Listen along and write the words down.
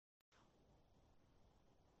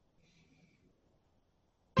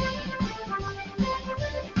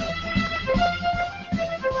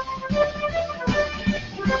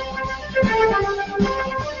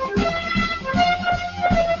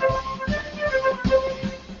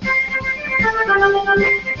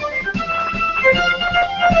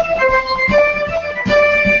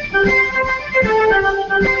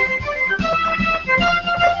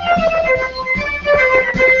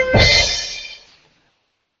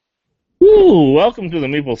Hello, welcome to the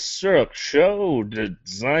Maple Syrup Show,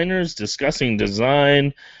 designers discussing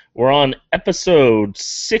design. We're on episode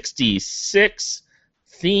 66,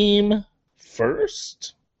 theme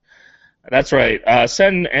first. That's right.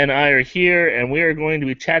 Sen and I are here, and we are going to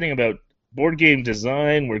be chatting about board game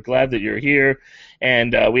design. We're glad that you're here,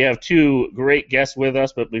 and we have two great guests with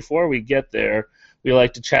us. But before we get there, we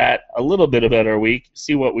like to chat a little bit about our week,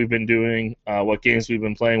 see what we've been doing, what games we've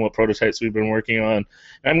been playing, what prototypes we've been working on. And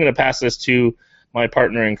I'm going to pass this to my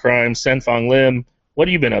partner in crime, Senfong Lim. What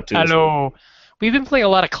have you been up to this week? Hello. We've been playing a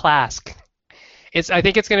lot of Clask. I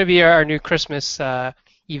think it's going to be our new Christmas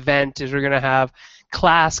event. Is we're going to have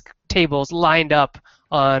Clask tables lined up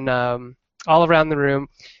on all around the room.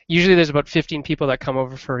 Usually there's about 15 people that come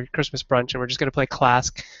over for Christmas brunch, and we're just going to play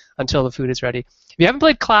Clask until the food is ready. If you haven't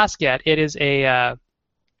played Clask yet, it is a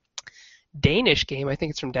Danish game. I think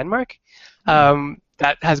it's from Denmark.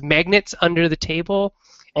 That has magnets under the table.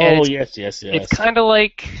 Oh, yes. It's kind of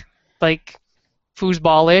like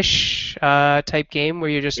foosball-ish type game where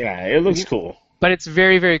you're just... Yeah, it looks cool. But it's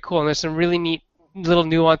very, very cool, and there's some really neat little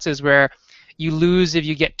nuances where you lose if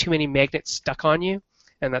you get too many magnets stuck on you,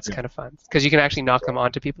 and that's kind of fun because you can actually knock them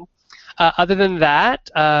onto people. Other than that,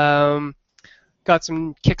 got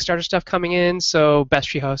some Kickstarter stuff coming in, so Best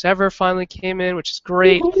Treehouse Ever finally came in, which is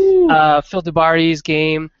great. Phil Dubarty's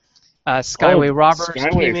game, Skyway Robbers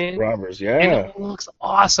came in. Robbers, yeah. And it looks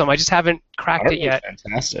awesome. I just haven't cracked it yet.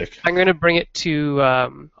 Fantastic. I'm going to bring it to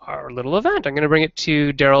our little event. I'm going to bring it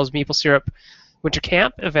to Daryl's Maple Syrup Winter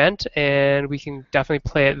Camp event, and we can definitely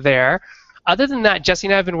play it there. Other than that, Jesse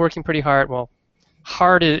and I have been working pretty hard. Well,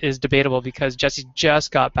 hard is debatable because Jesse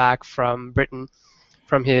just got back from Britain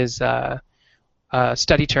from his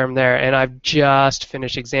study term there, and I've just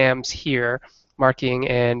finished exams here, marking,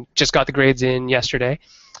 and just got the grades in yesterday.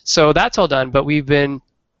 So that's all done, but we've been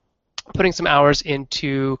putting some hours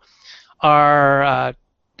into our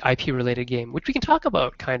IP-related game, which we can talk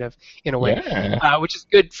about kind of in a way, which is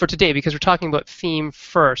good for today because we're talking about theme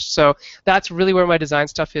first. So that's really where my design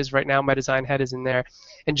stuff is right now. My design head is in there.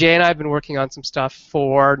 And Jay and I have been working on some stuff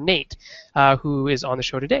for Nate, who is on the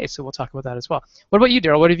show today, so we'll talk about that as well. What about you,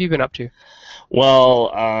 Daryl? What have you been up to?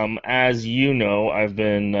 Well, as you know, I've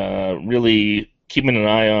been really keeping an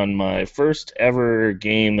eye on my first ever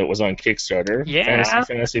game that was on Kickstarter,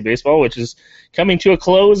 Fantasy Baseball, which is coming to a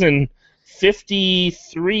close in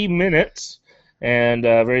 53 minutes, and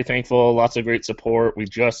very thankful. Lots of great support. We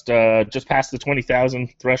just passed the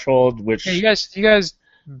 20,000 threshold, which you guys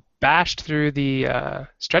bashed through the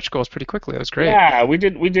stretch goals pretty quickly. It was great. Yeah, we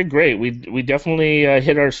did great. We definitely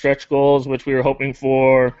hit our stretch goals, which we were hoping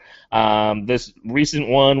for. This recent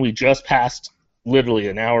one we just passed literally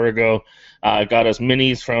an hour ago. Got us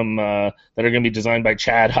minis from that are going to be designed by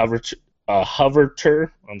Chad Hoverter.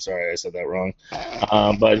 I'm sorry, I said that wrong.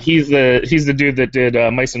 But he's the dude that did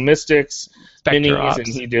Mice and Mystics minis, Ops. and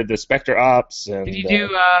he did the Spectre Ops. And, did he do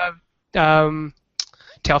Tail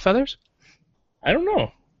Feathers? I don't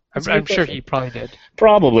know. I'm sure he probably did.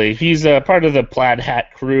 Probably. He's part of the Plaid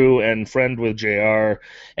Hat crew and friend with JR.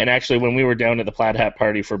 And actually, when we were down at the Plaid Hat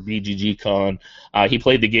party for BGG Con, he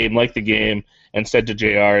played the game, liked the game, and said to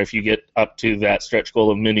JR, if you get up to that stretch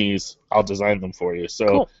goal of minis, I'll design them for you.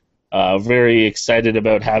 So cool. Very excited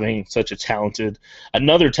about having such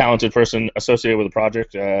another talented person associated with the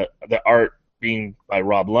project. The art being by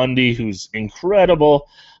Rob Lundy, who's incredible.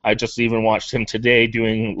 I just even watched him today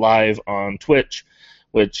doing live on Twitch,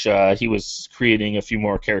 which he was creating a few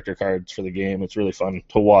more character cards for the game. It's really fun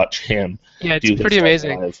to watch him. Yeah, it's pretty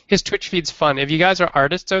amazing. Live. His Twitch feed's fun. If you guys are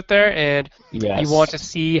artists out there and you want to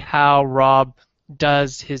see how Rob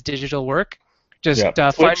does his digital work, just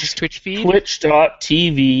find his Twitch feed.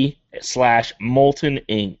 Twitch.tv/Molten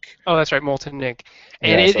Ink. Oh, that's right, Molten Ink.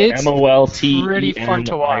 And it's pretty fun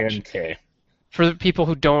to watch. For the people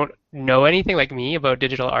who don't know anything like me about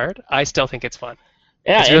digital art, I still think it's fun.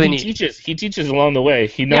 Yeah, it's really and he teaches along the way.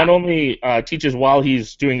 He not only teaches while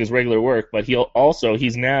he's doing his regular work, but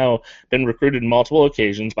he's now been recruited on multiple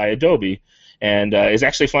occasions by Adobe, and is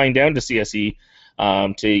actually flying down to CSE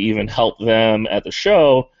to even help them at the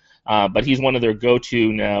show. But he's one of their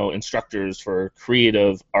go-to now instructors for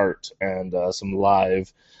creative art and some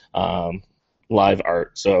live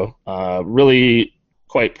art. So really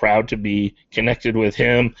quite proud to be connected with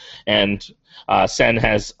him, and Sen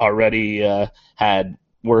has already had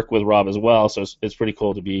work with Rob as well, so it's pretty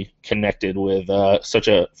cool to be connected with such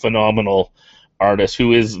a phenomenal artist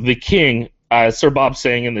who is the king. Sir Bob's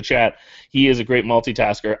saying in the chat, he is a great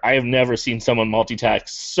multitasker. I have never seen someone multitask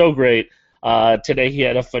so great. Today he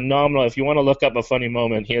had a phenomenal, if you want to look up a funny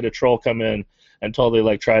moment, he had a troll come in and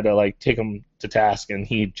totally try to take him to task, and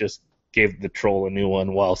he just gave the troll a new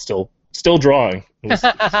one while still still drawing. It was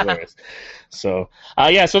hilarious. So,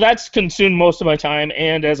 so that's consumed most of my time.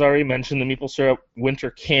 And as I already mentioned, the Maple Syrup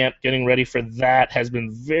Winter Camp, getting ready for that has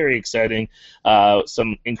been very exciting.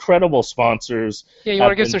 Some incredible sponsors. Yeah, you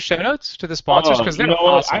want to give some shout outs to the sponsors? Because they're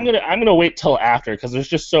awesome. I'm gonna wait till after because there's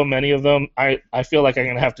just so many of them. I feel like I'm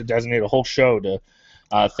going to have to designate a whole show to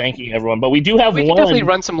thanking everyone. But we do have we one. We can definitely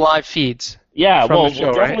run some live feeds. Yeah, we'll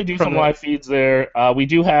definitely do some live feeds there. We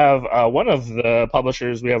do have one of the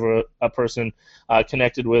publishers. We have a person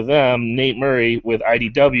connected with them, Nate Murray with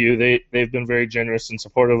IDW. They've been very generous and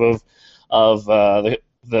supportive of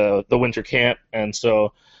the winter camp, and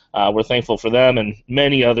so we're thankful for them and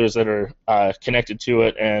many others that are connected to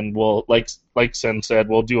it. And we'll, like Sen said,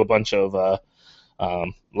 we'll do a bunch of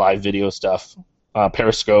live video stuff,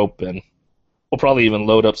 Periscope, and we'll probably even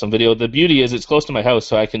load up some video. The beauty is it's close to my house,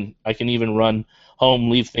 so I can even run home,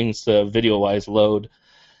 leave things to video-wise load,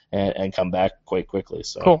 and come back quite quickly.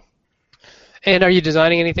 So cool. And are you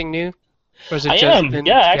designing anything new? Or is it I am.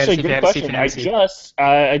 Yeah, actually, good question.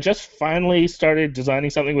 I just finally started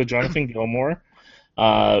designing something with Jonathan Gilmour.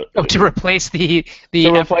 To replace the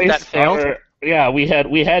effort that failed? We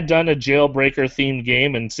had done a Jailbreaker themed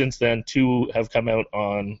game, and since then 2 have come out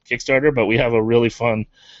on Kickstarter. But we have a really fun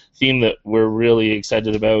theme that we're really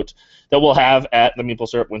excited about that we'll have at the Maple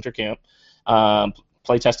Syrup Winter Camp.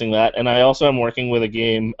 Playtesting that, and I also am working with a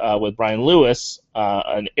game with Brian Lewis,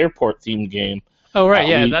 an airport themed game. Oh right,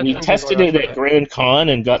 yeah. We tested it at Grand Con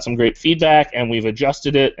and got some great feedback, and we've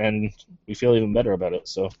adjusted it, and we feel even better about it.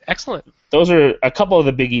 So excellent. Those are a couple of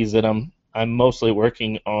the biggies that I'm mostly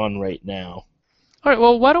working on right now. All right,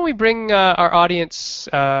 well, why don't we bring our audience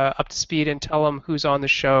up to speed and tell them who's on the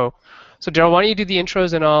show. So, Daryl, why don't you do the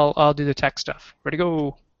intros and I'll do the tech stuff. Ready to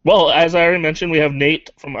go? Well, as I already mentioned, we have Nate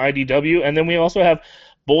from IDW, and then we also have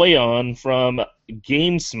Boyan from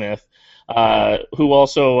Gamesmith, who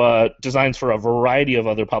also designs for a variety of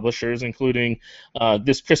other publishers, including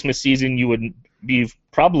this Christmas season. You would be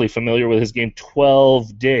probably familiar with his game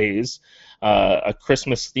 12 Days, a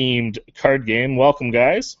Christmas-themed card game. Welcome,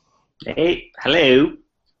 guys. Hey, hello.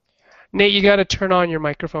 Nate, you got to turn on your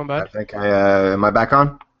microphone, bud. I think am I back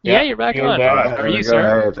on? Yeah, you're back on. How are you,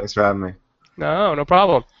 sir? Hey, thanks for having me. No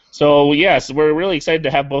problem. So, yes, we're really excited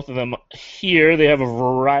to have both of them here. They have a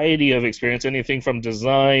variety of experience, anything from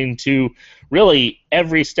design to really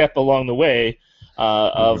every step along the way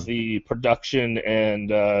of the production and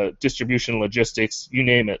distribution logistics, you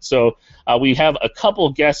name it. So we have a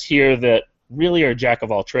couple guests here that really are jack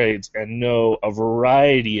of all trades and know a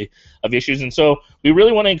variety of issues. And so we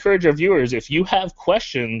really want to encourage our viewers, if you have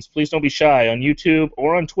questions, please don't be shy on YouTube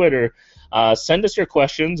or on Twitter. Send us your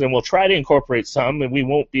questions, and we'll try to incorporate some, and we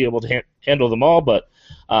won't be able to handle them all, but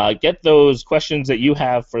get those questions that you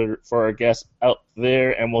have for our guests out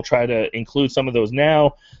there, and we'll try to include some of those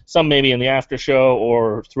now, some maybe in the after show,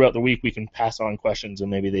 or throughout the week we can pass on questions, and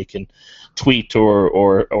maybe they can tweet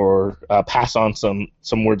or pass on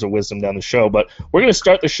some words of wisdom down the show. But we're going to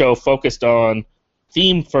start the show focused on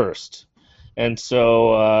theme first. And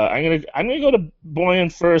so I'm gonna go to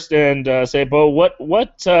Boyan first and say, Bo,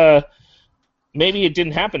 what maybe it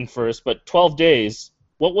didn't happen first, but 12 Days,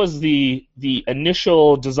 what was the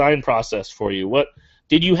initial design process for you? What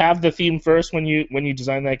did you have the theme first when you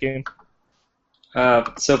designed that game?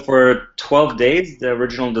 So for 12 Days, the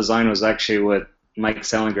original design was actually with Mike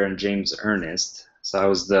Selinger and James Ernest. So I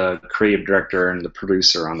was the creative director and the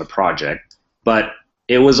producer on the project. But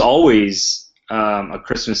it was always a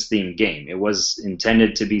Christmas-themed game. It was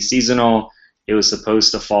intended to be seasonal. It was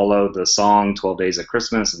supposed to follow the song 12 Days of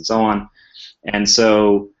Christmas and so on. And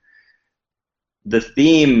so the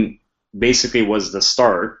theme basically was the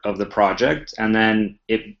start of the project, and then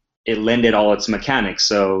it lended all its mechanics.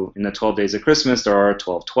 So in the 12 Days of Christmas, there are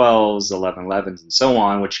 12 12s, 11 11s, and so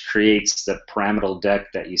on, which creates the pyramidal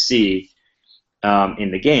deck that you see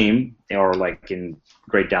in the game, or like in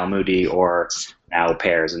Great Dalmoody or now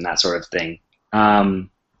Pairs and that sort of thing.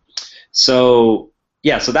 So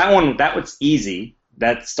that was easy.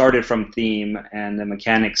 That started from theme, and the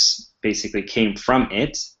mechanics basically came from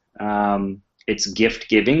it. It's gift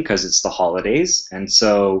giving because it's the holidays, and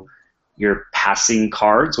so you're passing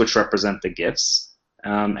cards which represent the gifts,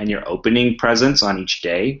 and you're opening presents on each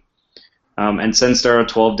day. And since there are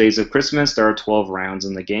 12 days of Christmas, there are 12 rounds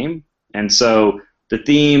in the game, and so the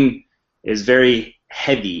theme is very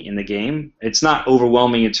heavy in the game. It's not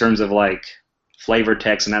overwhelming in terms of like flavor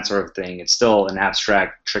text and that sort of thing. It's still an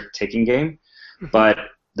abstract trick-taking game. But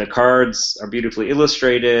the cards are beautifully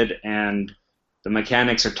illustrated, and the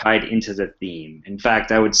mechanics are tied into the theme. In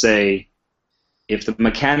fact, I would say if the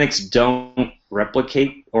mechanics don't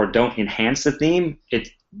replicate or don't enhance the theme,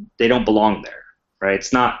 they don't belong there. right?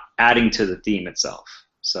 It's not adding to the theme itself.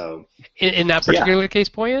 So In that yeah, particular case,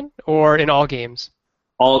 Boyan, or in all games?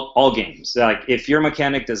 all games. Like if your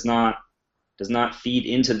mechanic does not feed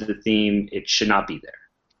into the theme, it should not be there.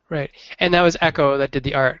 Right. And that was Echo that did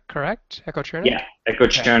the art, correct? Echo Chernik? Yeah, Echo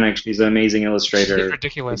Okay. Chernik, she's an amazing illustrator. She's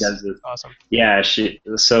ridiculous. She does this. Awesome. Yeah,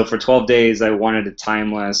 so for 12 days, I wanted a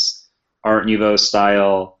timeless Art Nouveau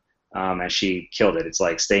style, and she killed it. It's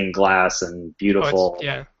like stained glass and beautiful.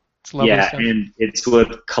 It's lovely Yeah, stuff. and it's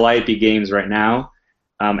with Calliope Games right now,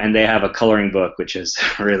 and they have a coloring book, which is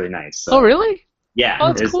really nice. So, Oh, really? yeah, Oh,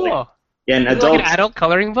 that's it's cool. like, yeah, and Is it adults. like an adult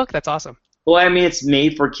coloring book? That's awesome. Well, I mean, it's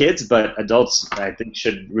made for kids, but adults, I think,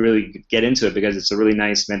 should really get into it because it's a really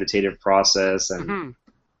nice meditative process, and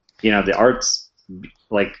Mhm. the art's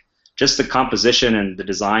like just the composition and the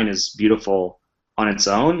design is beautiful on its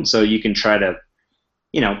own. So you can try to,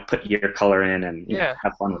 put your color in and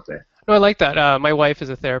have fun with it. No, I like that. My wife is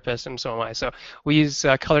a therapist, and so am I. So we use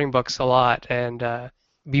coloring books a lot, and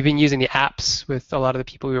we've been using the apps with a lot of the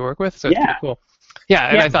people we work with. So it's pretty cool. Yeah,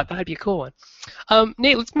 and I thought that'd be a cool one.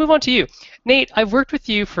 Nate, let's move on to you. Nate, I've worked with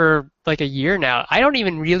you for like a year now. I don't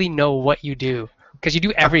even really know what you do because you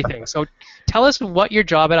do everything. So tell us what your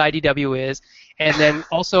job at IDW is, and then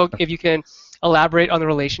also if you can elaborate on the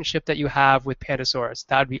relationship that you have with Pandasaurus.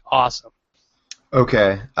 That would be awesome.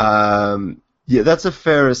 Okay. Yeah, that's a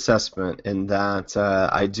fair assessment in that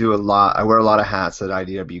I do a lot. I wear a lot of hats at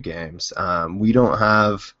IDW Games. We don't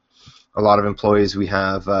have a lot of employees. We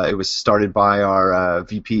have. It was started by our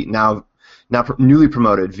VP, now newly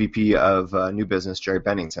promoted VP of New Business, Jerry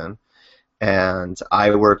Bennington, and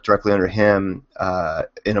I work directly under him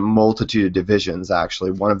in a multitude of divisions.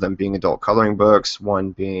 Actually, one of them being adult coloring books,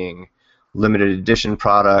 one being limited edition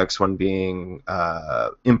products, one being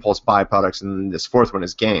impulse buy products, and this fourth one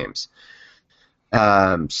is games.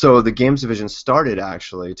 So the games division started,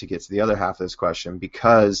 actually, to get to the other half of this question,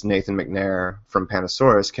 because Nathan McNair from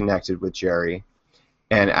Pandasaurus connected with Jerry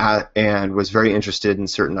and was very interested in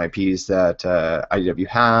certain IPs that IDW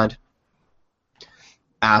had,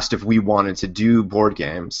 asked if we wanted to do board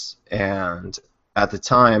games, and at the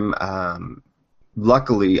time,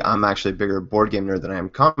 luckily, I'm actually a bigger board game nerd than I am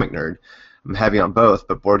comic nerd. I'm heavy on both,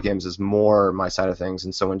 but board games is more my side of things,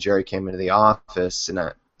 and so when Jerry came into the office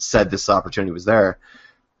and said this opportunity was there,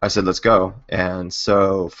 I said, let's go. And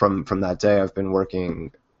so from that day, I've been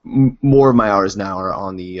working more of my hours now are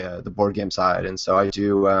on the board game side, and so I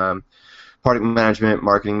do product management,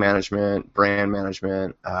 marketing management, brand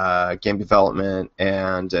management, game development,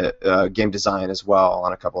 and game design as well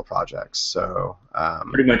on a couple of projects. So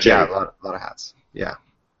pretty much, a lot of hats. Yeah.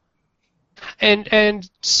 And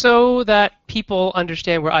so that people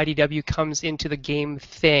understand where IDW comes into the game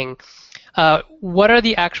thing, what are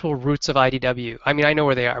the actual roots of IDW? I mean, I know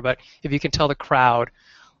where they are, but if you can tell the crowd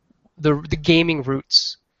the gaming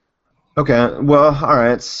roots. Okay, well, all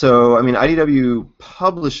right. So, I mean, IDW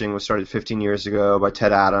Publishing was started 15 years ago by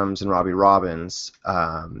Ted Adams and Robbie Robbins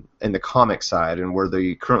in the comic side, and we're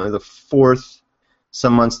currently the fourth,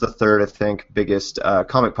 some months the third, I think, biggest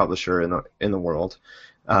comic publisher in the world,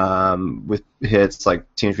 with hits like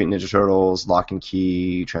Teenage Mutant Ninja Turtles, Lock and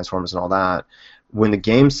Key, Transformers, and all that. When the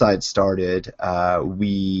game side started,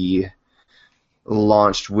 we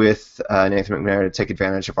launched with Nathan McNair to take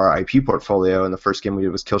advantage of our IP portfolio, and the first game we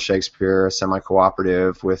did was Kill Shakespeare, a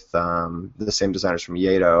semi-cooperative with the same designers from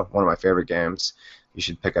Yato, one of my favorite games. You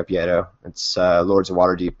should pick up Yato. It's Lords of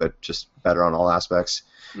Waterdeep, but just better on all aspects.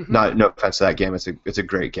 Mm-hmm. No offense to that game, it's a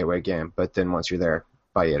great gateway game, but then once you're there,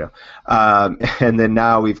 buy Yato. And then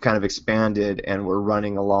now we've kind of expanded, and we're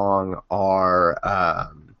running along our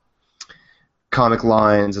comic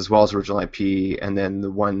lines as well as original IP, and then the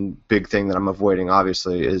one big thing that I'm avoiding,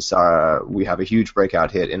 obviously, is we have a huge breakout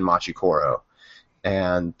hit in Machi Koro,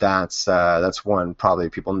 and that's one probably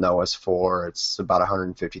people know us for. It's about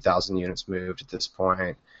 150,000 units moved at this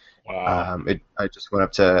point. Wow. I just went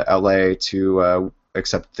up to LA to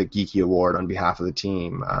accept the Geeky Award on behalf of the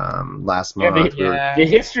team last month. The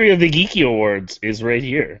history of the Geeky Awards is right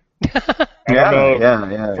here.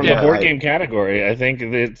 From the board game category, I think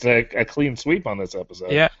it's a clean sweep on this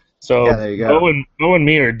episode. Yeah. So there you go. Bo and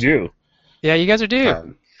me are due. Yeah, you guys are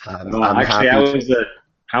due. Actually,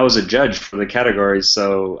 I was a judge for the categories,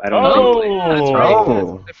 so I don't know. That's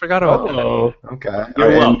right. I forgot about that. Okay.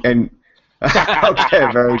 You're welcome.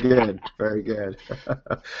 Okay, very good, very good.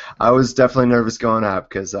 I was definitely nervous going up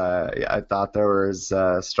because I thought there was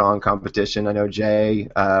strong competition. I know Jay,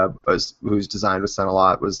 whose design was sent a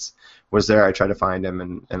lot, was there. I tried to find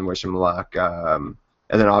him and wish him luck. And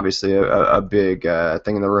then obviously a big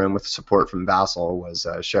thing in the room with support from Vassal was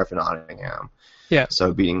Sheriff of Nottingham. Yeah.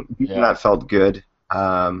 So beating that felt good.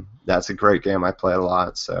 That's a great game. I play a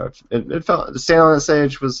lot, so it felt standing on the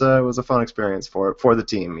stage was a fun experience for the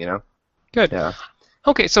team. Good. Yeah.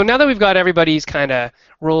 Okay, so now that we've got everybody's kind of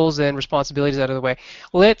roles and responsibilities out of the way,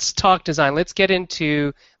 let's talk design. Let's get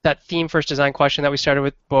into that theme first design question that we started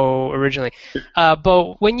with Bo originally.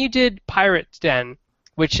 Bo, when you did Pirate Den,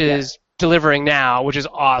 which is delivering now, which is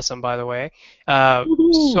awesome, by the way,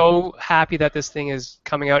 so happy that this thing is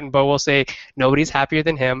coming out, and Bo will say nobody's happier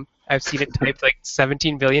than him. I've seen it typed like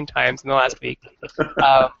 17 billion times in the last week.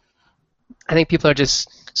 I think people are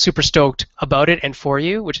just super stoked about it and for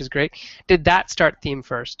you, which is great. Did that start theme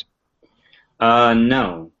first?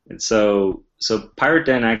 No. So Pirate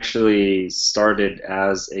Den actually started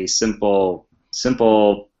as a simple,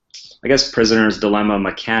 I guess, prisoner's dilemma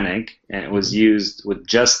mechanic, and it was used with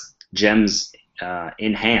just gems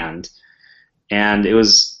in hand, and it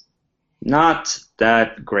was not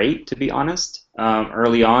that great, to be honest,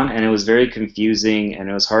 early on, and it was very confusing, and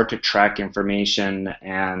it was hard to track information,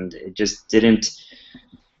 and it just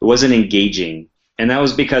wasn't engaging, and that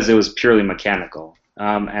was because it was purely mechanical.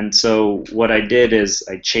 And so what I did is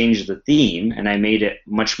I changed the theme, and I made it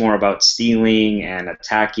much more about stealing and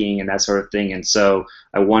attacking and that sort of thing, and so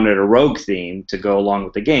I wanted a rogue theme to go along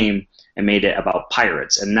with the game and made it about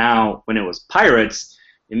pirates. And now, when it was pirates,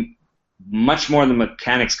 much more of the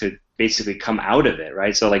mechanics could basically come out of it,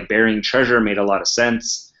 right? So like burying treasure made a lot of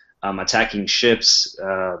sense, attacking ships,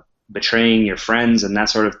 betraying your friends, and that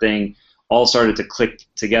sort of thing all started to click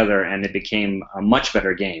together, and it became a much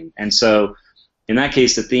better game. And so in that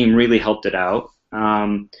case, the theme really helped it out.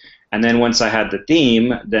 And then once I had the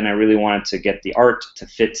theme, then I really wanted to get the art to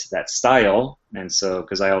fit that style. And so,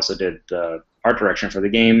 because I also did the art direction for the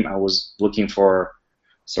game, I was looking for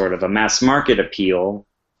sort of a mass market appeal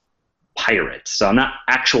pirate. So not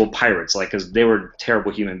actual pirates, like, because they were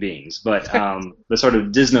terrible human beings, but the sort of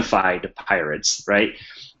Disneyfied pirates, right?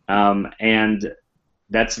 And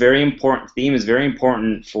that's very important. Theme is very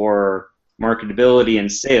important for marketability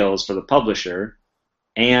and sales for the publisher,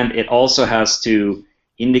 and it also has to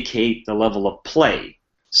indicate the level of play.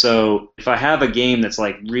 So if I have a game that's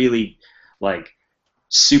like really like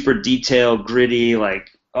super detailed, gritty, like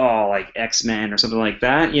X-Men or something like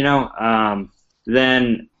that,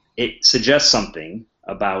 then it suggests something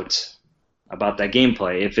about that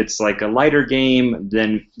gameplay. If it's like a lighter game,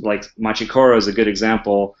 then like Machikoro is a good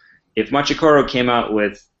example. If Machikoro came out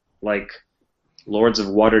with like Lords of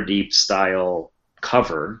Waterdeep style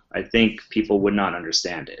cover, I think people would not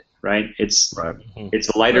understand it, right? It's a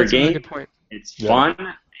lighter That's a game. really good point. It's fun,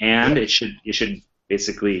 and it should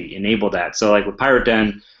basically enable that. So like with Pirate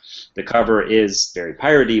Den, the cover is very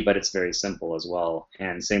piratey, but it's very simple as well.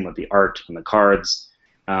 And same with the art and the cards.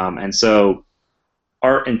 And so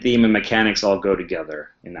art and theme and mechanics all go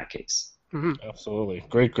together in that case. Mm-hmm. Absolutely.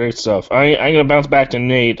 Great stuff. I'm going to bounce back to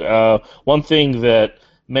Nate. One thing that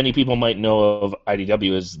many people might know of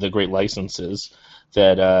IDW is the great licenses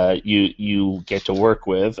that you get to work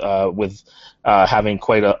with having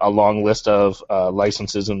quite a long list of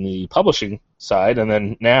licenses in the publishing side, and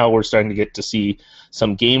then now we're starting to get to see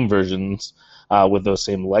some game versions with those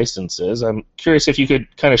same licenses. I'm curious if you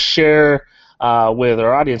could kind of share with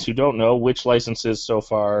our audience who don't know which licenses so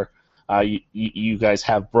far you guys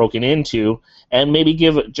have broken into, and maybe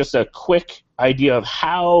give just a quick idea of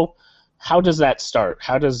how does that start?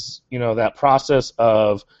 How does that process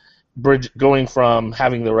of going from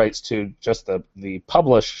having the rights to just the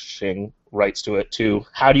publishing rights to it to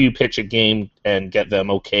how do you pitch a game and get them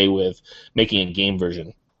okay with making a game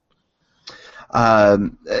version?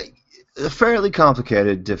 A fairly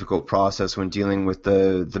complicated, difficult process when dealing with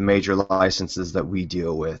the major licenses that we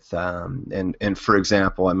deal with. And for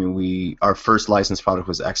example, I mean, our first licensed product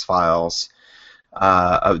was X-Files.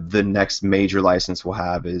 The next major license we'll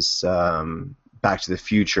have is Back to the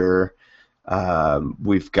Future.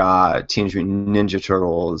 We've got Teenage Mutant Ninja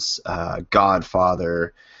Turtles,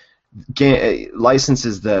 Godfather,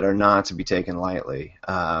 licenses that are not to be taken lightly.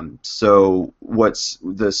 So what's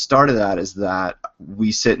the start of that is that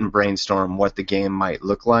we sit and brainstorm what the game might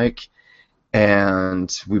look like,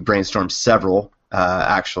 and we brainstorm several,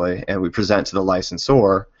 actually, and we present to the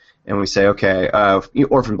licensor, and we say, okay,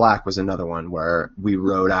 Orphan Black was another one where we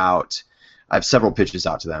wrote out, I have several pitches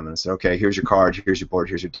out to them and said, okay, here's your card, here's your board,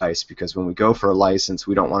 here's your dice, because when we go for a license,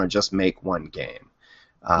 we don't want to just make one game.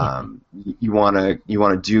 You want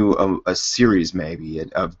to do a series maybe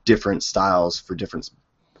of different styles for different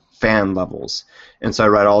fan levels. And so I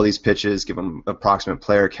write all these pitches, give them approximate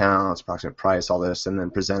player counts, approximate price, all this, and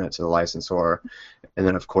then present it to the licensor. And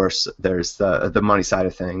then of course there's the money side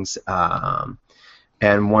of things.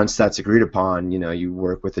 And once that's agreed upon, you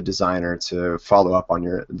work with the designer to follow up on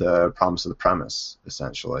the promise of the premise,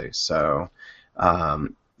 essentially. So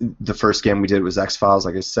the first game we did was X-Files,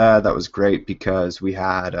 like I said. That was great because we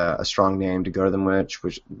had a strong name to go to them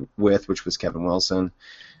with, which was Kevin Wilson.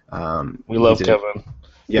 We love Kevin.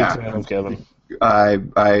 Yeah. Big fan of Kevin. I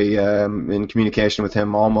am in communication with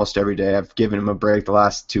him almost every day. I've given him a break the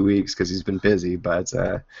last 2 weeks because he's been busy, but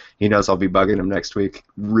he knows I'll be bugging him next week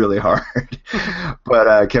really hard.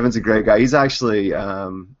 But Kevin's a great guy. He's actually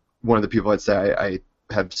one of the people I'd say I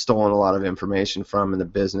have stolen a lot of information from in the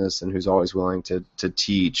business, and who's always willing to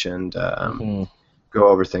teach and go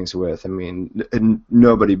over things with. I mean,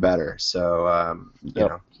 nobody better. So,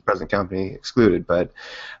 present company excluded, but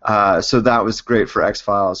so that was great for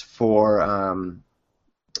X-Files. And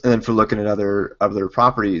then for looking at other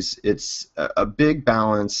properties, it's a big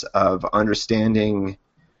balance of understanding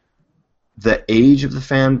the age of the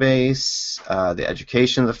fan base, the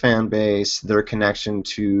education of the fan base, their connection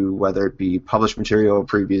to whether it be published material,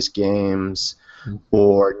 previous games,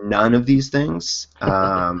 or none of these things.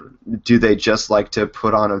 Do they just like to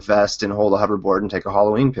put on a vest and hold a hoverboard and take a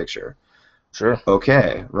Halloween picture? Sure.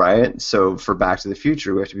 Okay, right? So for Back to the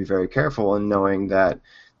Future, we have to be very careful in knowing that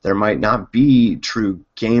there might not be true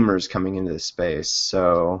gamers coming into this space.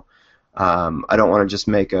 So I don't want to just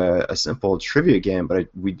make a simple trivia game, but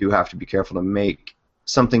we do have to be careful to make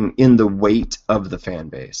something in the weight of the fan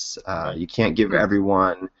base. You can't give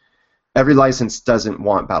everyone... Every license doesn't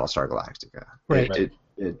want Battlestar Galactica. Right.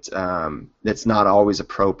 It's not always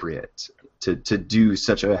appropriate to do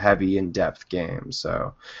such a heavy, in-depth game.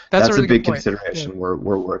 So that's a really a big good point. consideration we're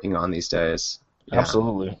working on these days. Yeah.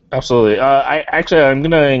 Absolutely. I'm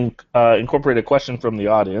going to incorporate a question from the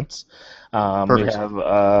audience. Perfect. I'm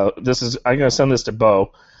going to send this to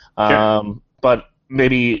Bo. Sure. But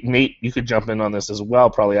maybe Nate, you could jump in on this as well,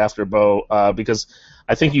 probably after Bo, because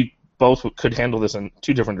I think you both could handle this in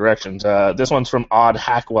two different directions. This one's from Odd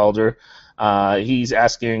Hack Welder. He's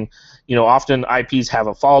asking, often IPs have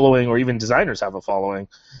a following, or even designers have a following,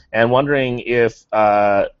 and wondering if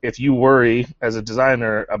you worry as a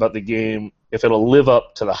designer about the game, if it'll live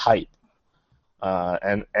up to the hype,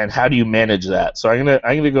 and how do you manage that? So I'm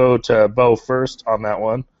gonna go to Bo first on that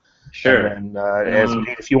one. Sure. And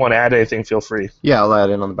if you want to add anything, feel free. Yeah, I'll add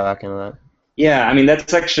in on the back end of that. Yeah, I mean,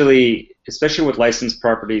 that's actually, especially with licensed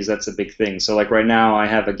properties, that's a big thing. So, like, right now, I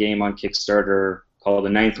have a game on Kickstarter called The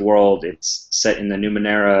Ninth World. It's set in the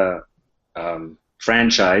Numenera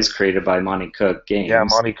franchise created by Monty Cook Games. Yeah,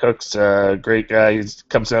 Monty Cook's a great guy. He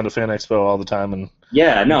comes down to Fan Expo all the time and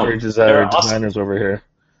encourages our designers over here.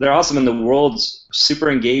 They're awesome, and the world's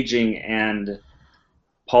super engaging, and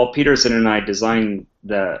Paul Peterson and I designed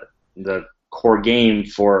the core game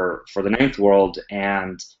for The Ninth World,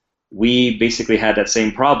 and we basically had that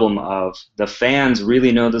same problem of the fans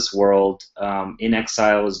really know this world. In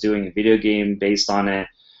Exile is doing a video game based on it.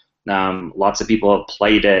 Lots of people have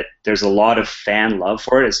played it. There's a lot of fan love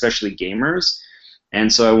for it, especially gamers.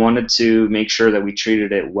 And so I wanted to make sure that we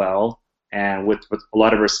treated it well and with a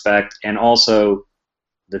lot of respect. And also,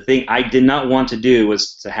 the thing I did not want to do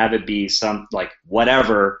was to have it be some, like,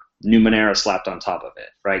 whatever Numenera slapped on top of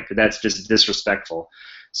it, right? That's just disrespectful.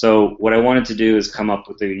 So what I wanted to do is come up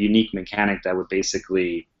with a unique mechanic that would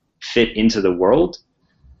basically fit into the world,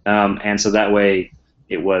 and so that way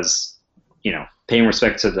it was, paying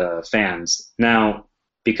respect to the fans. Now,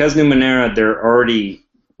 because Numenera, they're already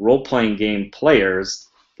role-playing game players,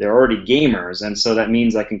 they're already gamers, and so that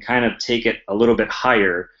means I can kind of take it a little bit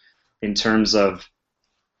higher in terms of,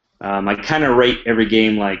 I kind of rate every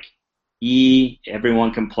game like E,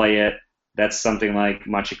 everyone can play it. That's something like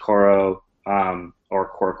Machikoro, or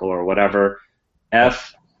Corkle or whatever.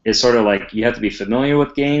 F is sort of like you have to be familiar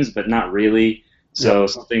with games, but not really. So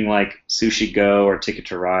something like Sushi Go or Ticket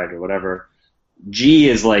to Ride or whatever. G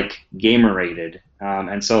is like gamer rated.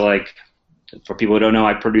 And so, like, for people who don't know,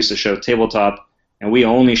 I produced a show, Tabletop, and we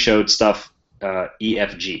only showed stuff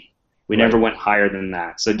EFG. We never went higher than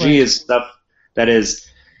that. So G is stuff that is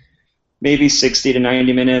maybe 60 to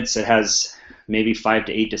 90 minutes. It has maybe 5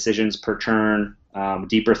 to 8 decisions per turn,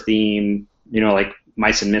 deeper theme. Like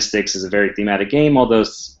Mice and Mystics is a very thematic game, although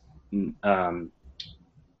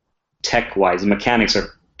tech-wise, the mechanics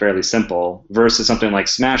are fairly simple, versus something like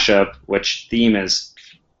Smash Up, which theme is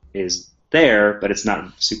there, but it's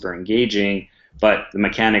not super engaging, but the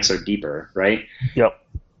mechanics are deeper, right? Yep.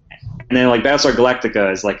 And then, like, Battlestar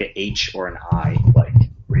Galactica is like an H or an I, like,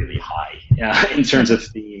 really high in terms of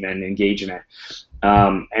theme and engagement.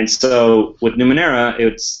 And so with Numenera,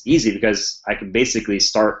 it's easy because I can basically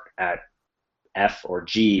start at F or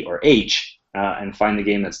G or H and find the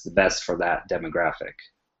game that's the best for that demographic.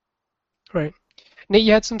 Right. Nate,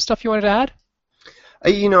 you had some stuff you wanted to add?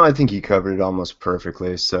 I think you covered it almost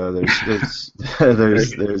perfectly. So there's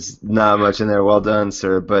there's not much in there. Well done,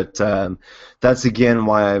 sir. But that's again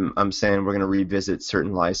why I'm saying we're going to revisit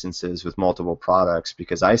certain licenses with multiple products,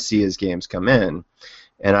 because I see as games come in,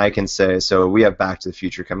 and I can say, so we have Back to the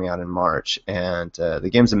Future coming out in March, and the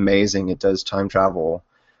game's amazing. It does time travel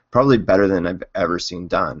probably better than I've ever seen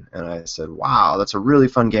done. And I said, wow, that's a really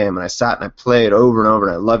fun game. And I sat and I played over and over,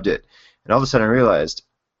 and I loved it. And all of a sudden I realized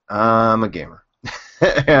I'm a gamer.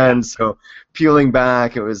 And so peeling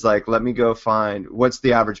back, it was like, let me go find what's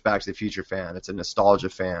the average Back to the Future fan. It's a nostalgia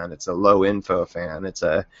fan. It's a low info fan.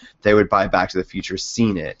 They would buy Back to the Future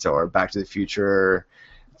Seen It or Back to the Future,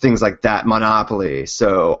 things like that, Monopoly.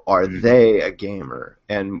 So are they a gamer?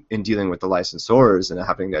 And in dealing with the licensors and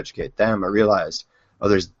having to educate them, I realized, oh,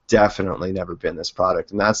 there's definitely never been this product.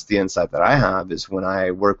 And that's the insight that I have, is when I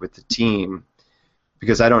work with the team,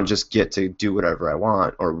 because I don't just get to do whatever I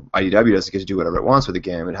want, or IDW doesn't get to do whatever it wants with the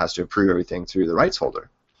game. It has to approve everything through the rights holder.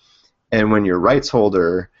 And when your rights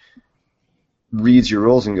holder reads your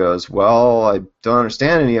rules and goes, well, I don't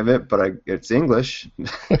understand any of it, but it's English,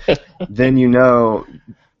 then you know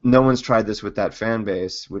no one's tried this with that fan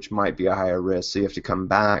base, which might be a higher risk. So you have to come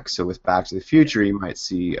back. So with Back to the Future, you might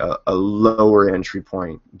see a lower entry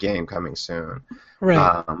point game coming soon.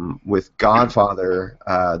 Right. With Godfather,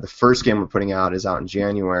 the first game we're putting out is out in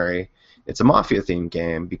January. It's a Mafia-themed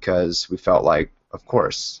game because we felt like, of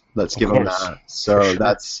course, let's give them that. So sure.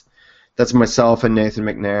 That's myself and Nathan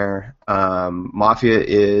McNair. Mafia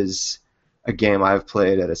is a game I've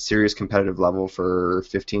played at a serious competitive level for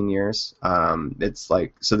 15 years. It's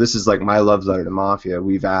like, so this is like my love letter to Mafia.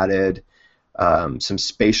 We've added some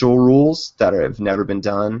spatial rules that have never been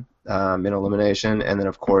done in Elimination, and then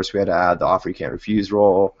of course we had to add the offer you can't refuse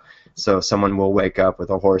rule, so someone will wake up with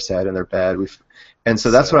a horse head in their bed. And so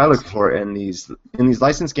that's what I look for in these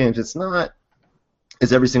licensed games. It's not,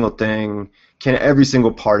 is every single thing, can every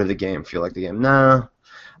single part of the game feel like the game? No.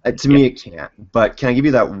 To me, it can't. But can I give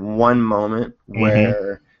you that one moment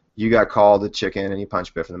where you got called a chicken and you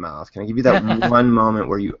punched Biff in the mouth? Can I give you that one moment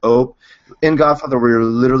where you in Godfather, we're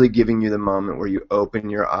literally giving you the moment where you open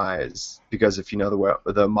your eyes, because if you know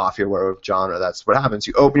the Mafia werewolf genre, that's what happens.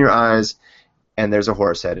 You open your eyes and there's a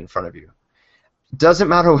horse head in front of you. Doesn't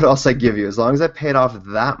matter what else I give you, as long as I paid off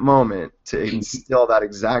that moment to instill that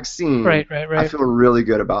exact scene. Right. I feel really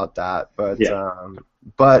good about that.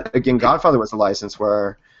 But again, Godfather was a license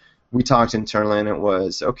where we talked internally, and it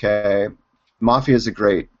was, okay, Mafia is a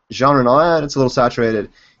great genre and all that, it's a little saturated.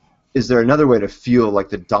 Is there another way to feel like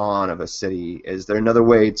the dawn of a city? Is there another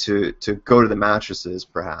way to go to the mattresses,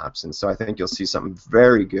 perhaps? And so I think you'll see something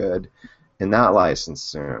very good in that license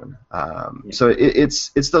soon. So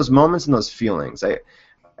it's those moments and those feelings. I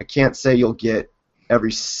can't say you'll get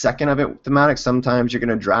every second of it thematic. Sometimes you're going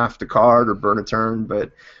to draft a card or burn a turn,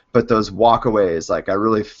 but those walkaways, like I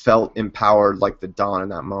really felt empowered like the dawn in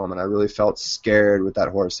that moment. I really felt scared with that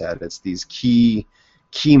horse head. It's these key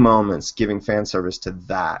moments. Giving fan service to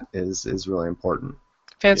that is really important.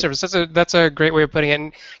 Fan service, that's a great way of putting it.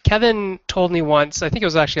 And Kevin told me once, I think it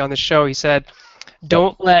was actually on the show, he said,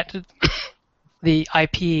 don't let the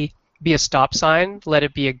IP be a stop sign, let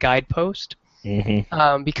it be a guidepost.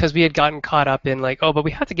 Because we had gotten caught up in like, oh, but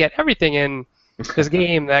we have to get everything in this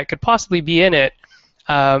game that could possibly be in it.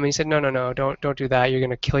 And he said, no, don't do that. You're going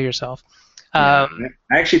to kill yourself. I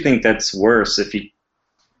actually think that's worse.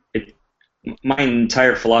 My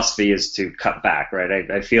entire philosophy is to cut back, right?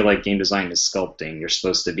 I feel like game design is sculpting. You're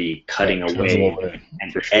supposed to be cutting away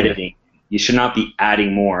and editing. You should not be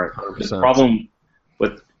adding more. 100%. The problem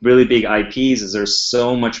with really big IPs is there's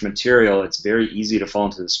so much material, it's very easy to fall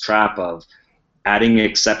into this trap of adding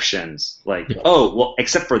exceptions. Like, oh, well,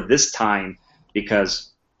 except for this time,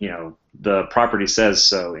 because the property says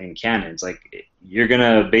so in canon. It's like you're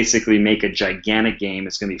gonna basically make a gigantic game.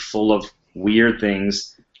 It's gonna be full of weird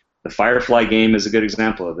things. The Firefly game is a good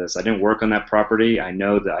example of this. I didn't work on that property. I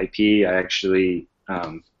know the IP. I actually,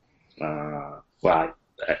 I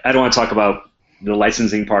don't want to talk about the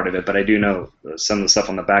licensing part of it, but I do know some of the stuff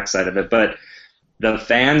on the backside of it. But the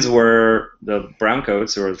fans were, the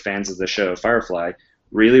Browncoats, who were the fans of the show Firefly,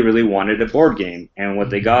 really, really wanted a board game, and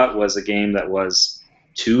what they got was a game that was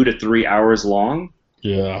 2 to 3 hours long.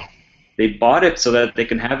 Yeah. They bought it so that they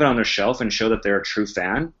can have it on their shelf and show that they're a true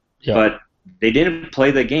fan, but they didn't play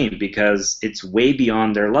the game because it's way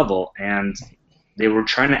beyond their level, and they were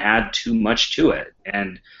trying to add too much to it.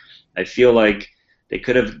 And I feel like they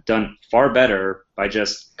could have done far better by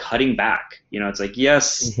just cutting back. It's like,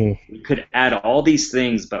 yes, we could add all these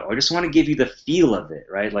things, but I just want to give you the feel of it,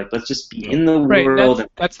 right? Like, let's just be in the world.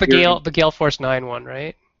 That's the Gale Force 9 one,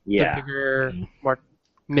 right? Yeah. The bigger, more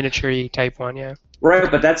miniature-y type one, yeah. Right,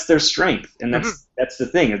 but that's their strength, and that's the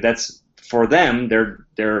thing. That's for them. They're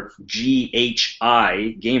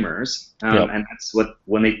GHI gamers, and that's what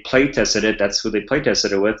when they play tested it. That's who they play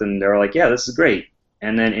tested it with, and they're like, yeah, this is great.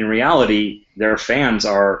 And then in reality, their fans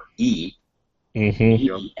are E,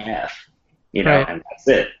 EF, Right. and that's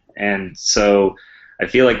it. And so I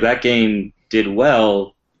feel like that game did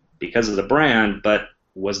well because of the brand, but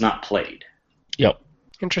was not played. Yep.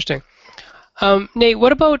 Interesting. Nate,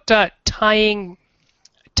 what about tying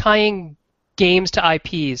games to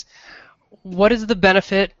IPs? What is the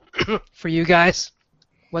benefit for you guys?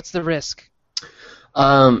 What's the risk?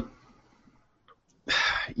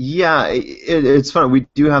 Yeah, it's fun. We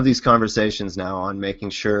do have these conversations now on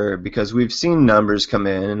making sure, because we've seen numbers come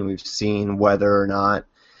in and we've seen whether or not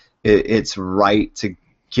it's right to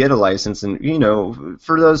get a license. And,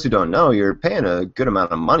 for those who don't know, you're paying a good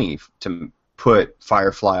amount of money to put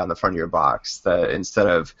Firefly on the front of your box instead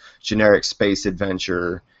of generic Space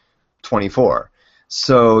Adventure 24.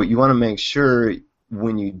 So you want to make sure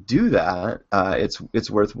when you do that,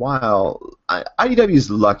 it's worthwhile. IDW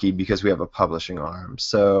is lucky because we have a publishing arm.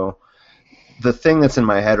 So the thing that's in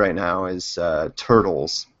my head right now is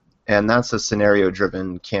Turtles, and that's a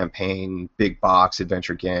scenario-driven campaign, big box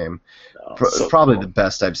adventure game. Probably the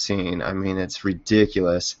best I've seen. I mean, it's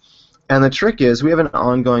ridiculous. And the trick is, we have an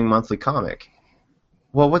ongoing monthly comic.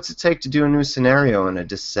 Well, what's it take to do a new scenario in a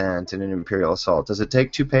Descent and an Imperial Assault? Does it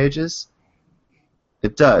take 2 pages?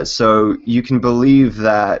 It does. So you can believe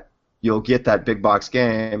that you'll get that big box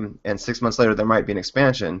game, and 6 months later there might be an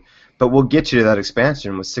expansion, but we'll get you to that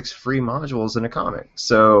expansion with 6 free modules in a comic.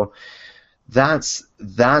 So that's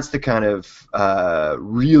the kind of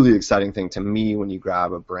really exciting thing to me when you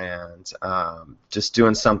grab a brand, just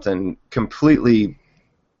doing something completely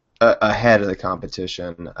ahead of the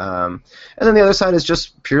competition. And then the other side is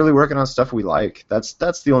just purely working on stuff we like. That's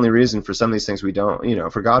the only reason for some of these things we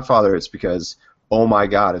don't. For Godfather, it's because, oh my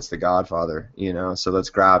God, it's the Godfather, so let's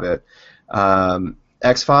grab it.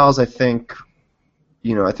 X-Files, I think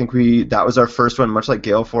that was our first one, much like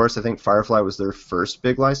Gale Force. I think Firefly was their first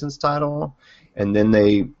big licensed title, and then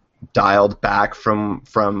they dialed back from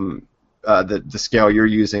the scale you're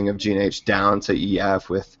using of G&H down to EF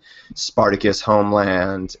with Spartacus,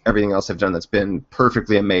 Homeland, everything else they've done that's been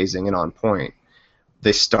perfectly amazing and on point.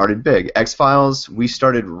 They started big. X-Files, we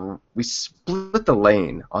split the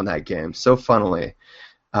lane on that game so funnily.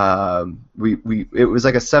 It was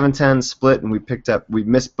like a 7-10 split, and we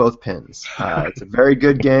missed both pins. It's a very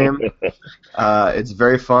good game. It's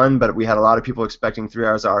very fun, but we had a lot of people expecting 3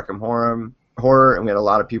 hours of Arkham Horror, and we had a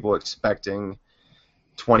lot of people expecting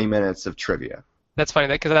 20 minutes of trivia. That's funny,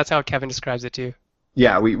 because that's how Kevin describes it too.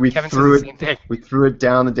 Yeah, we threw it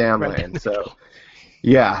down the damn lane. So.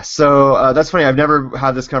 Yeah, so that's funny. I've never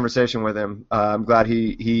had this conversation with him. I'm glad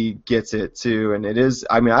he gets it too, and it is.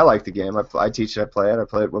 I mean, I like the game. I teach it. I play it. I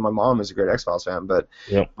play it when my mom is a great X-Files fan, but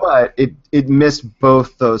it missed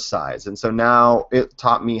both those sides, and so now it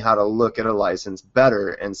taught me how to look at a license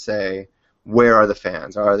better and say, where are the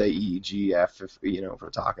fans? Are they E, G, F? If we're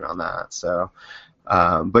talking on that. So,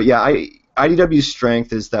 but yeah, IDW's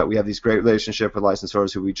strength is that we have these great relationships with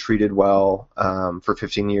licensors who we treated well for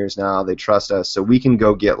 15 years now. They trust us, so we can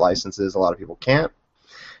go get licenses. A lot of people can't.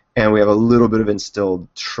 And we have a little bit of instilled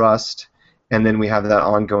trust. And then we have that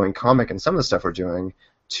ongoing comic and some of the stuff we're doing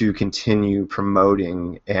to continue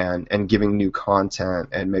promoting and giving new content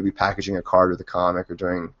and maybe packaging a card with a comic or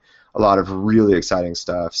doing a lot of really exciting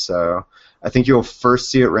stuff. So I think you'll first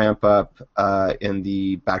see it ramp up in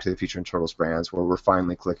the Back to the Future and Turtles brands, where we're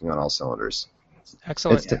finally clicking on all cylinders.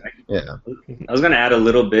 Excellent. Yeah. I was going to add a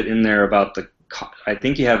little bit in there about I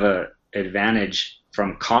think you have an advantage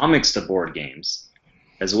from comics to board games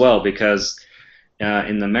as well, because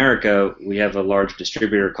in America we have a large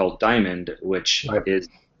distributor called Diamond, which is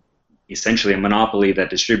essentially a monopoly that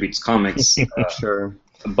distributes comics. Sure.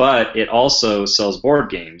 But it also sells board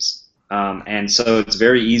games. And so it's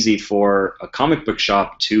very easy for a comic book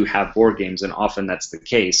shop to have board games, and often that's the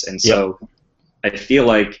case. And so I feel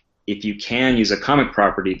like if you can use a comic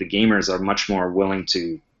property, the gamers are much more willing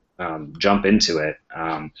to jump into it.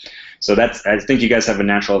 So I think you guys have a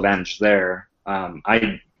natural advantage there.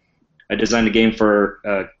 I designed a game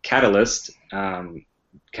for Catalyst.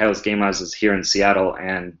 Catalyst Game Labs is here in Seattle,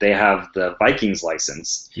 and they have the Vikings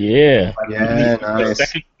license. Yeah. Yeah, nice.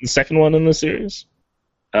 The second one in the series?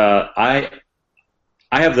 I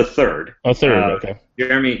have the third. Oh, third, okay.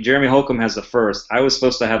 Jeremy Holcomb has the first. I was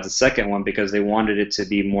supposed to have the second one because they wanted it to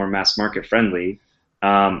be more mass market friendly,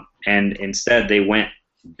 and instead they went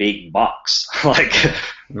big box.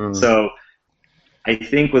 So I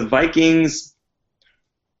think with Vikings,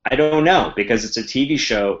 I don't know, because it's a TV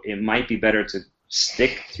show. It might be better to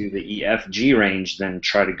stick to the EFG range than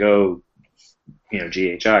try to go,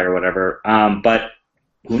 GHI or whatever. But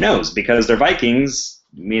who knows? Because they're Vikings,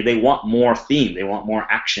 I mean, they want more theme, they want more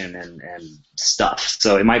action and stuff.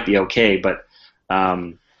 So it might be okay. But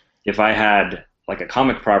if I had like a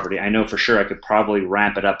comic property, I know for sure I could probably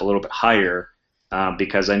ramp it up a little bit higher,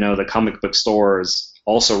 because I know the comic book stores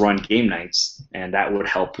also run game nights, and that would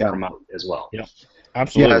help promote as well. Yeah,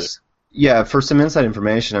 absolutely. Yes. Yeah, for some inside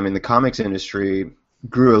information, I mean, the comics industry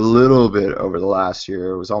grew a little bit over the last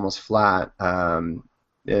year. It was almost flat. And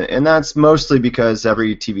that's mostly because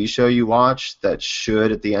every TV show you watch that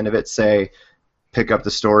should, at the end of it, say, pick up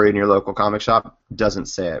the story in your local comic shop, doesn't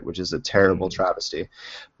say it, which is a terrible travesty.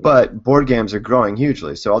 But board games are growing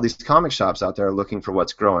hugely, so all these comic shops out there are looking for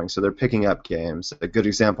what's growing, so they're picking up games. A good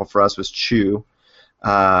example for us was Chew.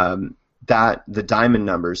 The diamond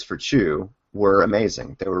numbers for Chew were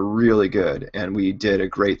amazing. They were really good, and we did a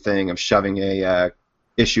great thing of shoving a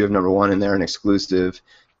issue of #1 in there, an exclusive,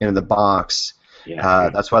 into the box. Yeah.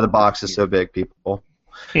 That's why the box is so big, people.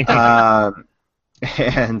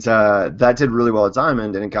 And that did really well at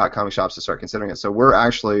Diamond, and it got comic shops to start considering it. So we're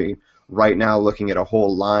actually right now looking at a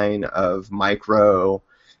whole line of micro.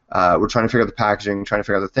 We're trying to figure out the packaging, trying to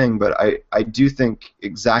figure out the thing, but I do think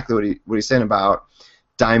exactly what he's saying about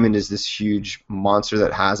Diamond is this huge monster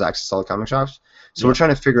that has access to all the comic shops. So we're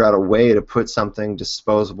trying to figure out a way to put something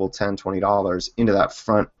disposable, $10, $20 into that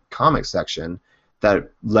front comic section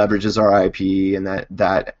that leverages our IP and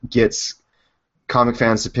that gets comic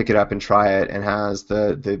fans to pick it up and try it, and has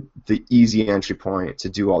the easy entry point to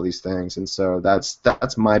do all these things. And so that's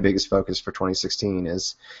my biggest focus for 2016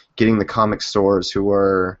 is getting the comic stores who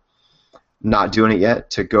are not doing it yet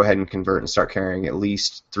to go ahead and convert and start carrying at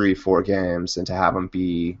least 3-4 games, and to have them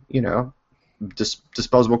be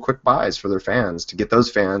disposable quick buys for their fans, to get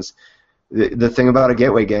those fans. The thing about a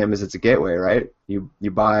gateway game is it's a gateway, right? You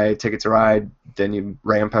buy Ticket to Ride, then you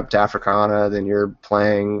ramp up to Africana, then you're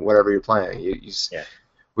playing whatever you're playing.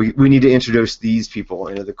 We need to introduce these people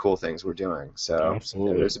into the cool things we're doing. So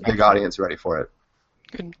there's a big audience ready for it.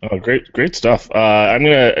 Good. Oh, great stuff. I'm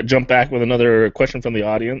going to jump back with another question from the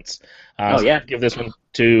audience. Give this one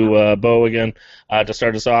to Bo again to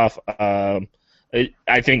start us off.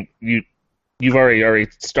 I think you've already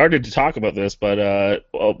started to talk about this, but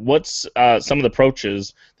what's some of the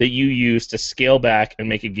approaches that you use to scale back and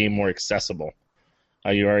make a game more accessible?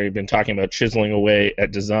 You've already been talking about chiseling away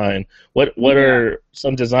at design. What are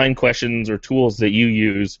some design questions or tools that you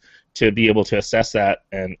use to be able to assess that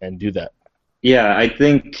and do that? Yeah, I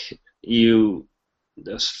think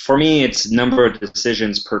for me, it's number of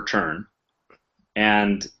decisions per turn.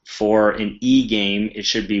 And for an E game, it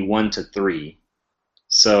should be 1 to 3.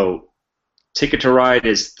 So Ticket to Ride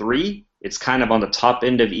is 3. It's kind of on the top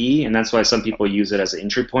end of E, and that's why some people use it as an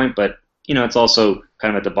entry point, but it's also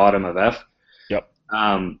kind of at the bottom of F. Yep.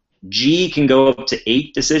 G can go up to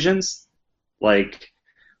 8 decisions, like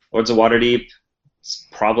Lords of Waterdeep. It's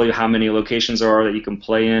probably how many locations there are that you can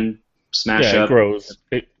play in. Smash Up. It grows.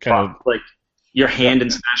 It kind of like your hand in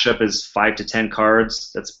Smash Up is 5 to 10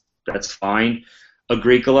 cards. That's fine.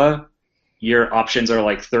 Agricola, your options are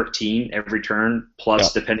like 13 every turn,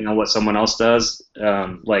 plus depending on what someone else does.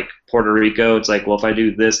 Like Puerto Rico, it's like, well, if I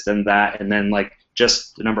do this, then that, and then like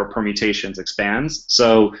just the number of permutations expands.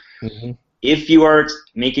 So if you are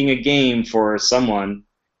making a game for someone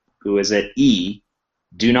who is at E,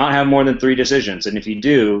 do not have more than 3 decisions, and if you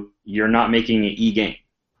do, you're not making an E game.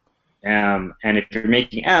 And if you're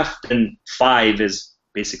making F, then 5 is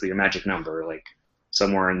basically your magic number, like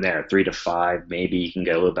somewhere in there, 3 to 5. Maybe you can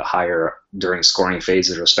get a little bit higher during scoring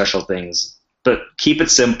phases or special things. But keep it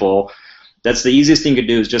simple. That's the easiest thing to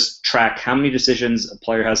do, is just track how many decisions a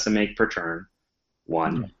player has to make per turn,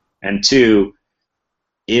 1. And 2,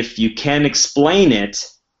 if you can explain it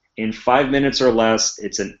in 5 minutes or less,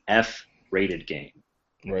 it's an F-rated game.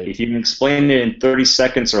 Right. If you can explain it in 30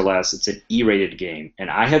 seconds or less, it's an E-rated game. And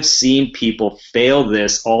I have seen people fail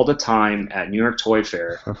this all the time at New York Toy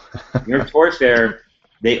Fair. New York Toy Fair,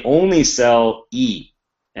 they only sell E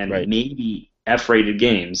and maybe F-rated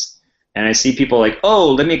games. And I see people like,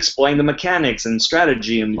 oh, let me explain the mechanics and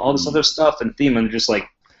strategy and all this other stuff and theme, and they're just like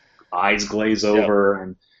eyes glaze over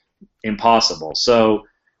and impossible. So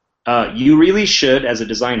you really should, as a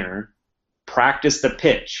designer, practice the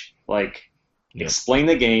pitch. Like, explain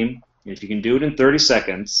the game. If you can do it in 30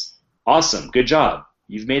 seconds, awesome, good job.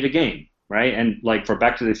 You've made a game, right? And like for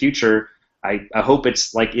Back to the Future, I hope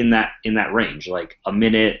it's like in that range, like a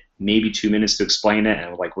minute, maybe 2 minutes to explain it,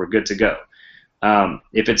 and like we're good to go.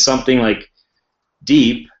 If it's something like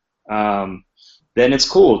deep, then it's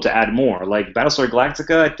cool to add more. Like Battlestar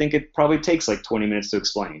Galactica, I think it probably takes like 20 minutes to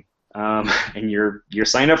explain, and you're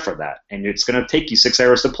signed up for that, and it's going to take you 6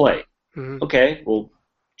 hours to play. Mm-hmm. Okay, well,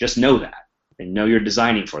 just know that, and know you're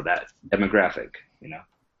designing for that demographic.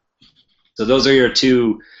 So those are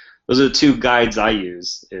the two guides I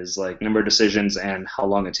use, is like number of decisions and how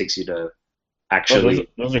long it takes you to actually.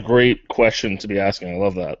 Those are great questions to be asking. I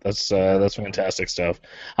love that. That's fantastic stuff.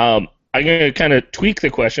 I'm going to kind of tweak the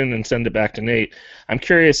question and send it back to Nate. I'm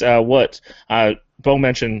curious what Bo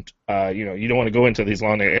mentioned. You don't want to go into these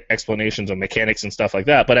long explanations of mechanics and stuff like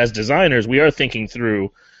that. But as designers, we are thinking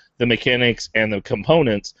through the mechanics and the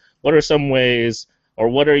components. What are some ways, or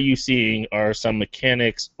what are you seeing are some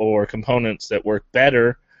mechanics or components that work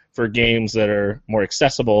better for games that are more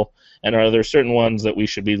accessible, and are there certain ones that we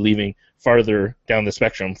should be leaving farther down the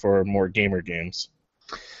spectrum for more gamer games?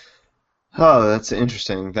 Oh, that's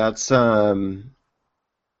interesting. That's I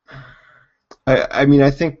mean,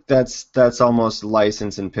 I think that's almost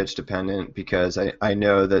license and pitch dependent, because I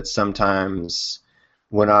know that sometimes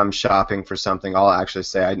when I'm shopping for something, I'll actually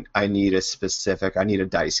say I need a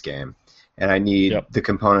dice game, and I need the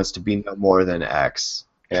components to be no more than X.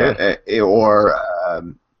 Sure. Or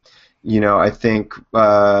I think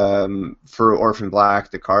for Orphan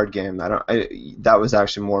Black, the card game, that was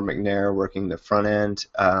actually more McNair working the front end.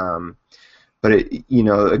 But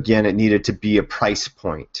again, it needed to be a price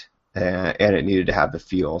point, and it needed to have the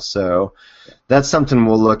feel. So that's something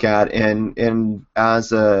we'll look at. And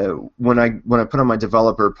as when I put on my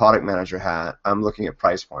developer product manager hat, I'm looking at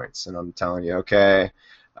price points, and I'm telling you, okay,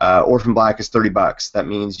 Orphan Black is $30. That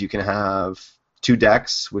means you can have 2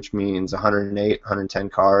 decks, which means 108, 110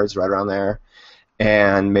 cards, right around there,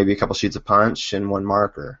 and maybe a couple sheets of punch and 1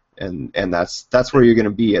 marker, and that's where you're going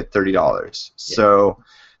to be at $30. Yeah. So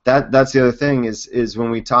that's the other thing is when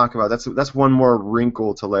we talk about that's one more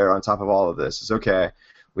wrinkle to layer on top of all of this. Is okay,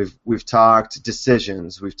 we've talked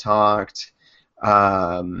decisions, we've talked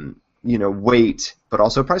weight, but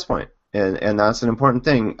also price point, and that's an important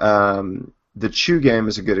thing. The Chew game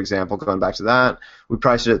is a good example. Going back to that, we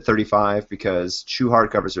priced it at $35 because Chew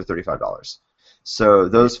hardcovers are $35. So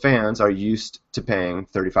those fans are used to paying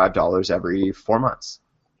 $35 every 4 months.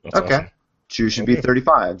 That's okay. Awesome. Chew should be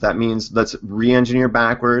 $35. That means let's re-engineer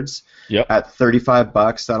backwards. Yep. At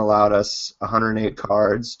 $35, that allowed us 108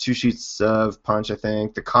 cards, 2 sheets of punch, I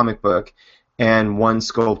think, the comic book, and 1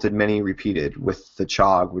 sculpted mini repeated with the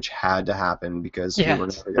Chog, which had to happen because we were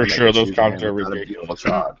never going to make those Chogs are without a ridiculous. beautiful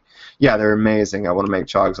Chog. Yeah, they're amazing. I want to make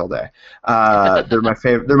Chogs all day. They're my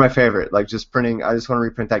favorite. They're my favorite. Like just printing. I just want to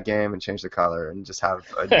reprint that game and change the color and just have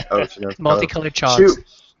an ocean of multicolored Chogs. Chew.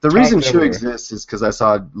 The reason Chew everywhere. exists is because I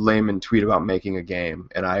saw Layman tweet about making a game,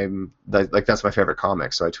 and that's my favorite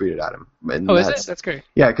comic, so I tweeted at him. And is it? That's great.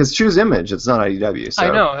 Yeah, because Chew's Image, it's not IDW. So.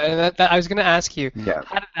 I know, and I was going to ask you, Yeah.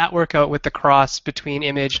 how did that work out with the cross between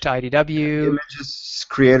Image to IDW? Image is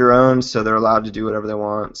creator-owned, so they're allowed to do whatever they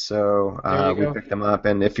want. So we picked them up,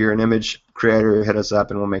 and if you're an Image creator, hit us up,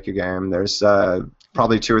 and we'll make your game. There's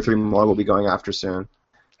probably 2 or 3 more we'll be going after soon.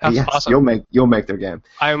 That's yes, awesome. You'll make their game.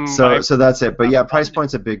 So that's it. But yeah, price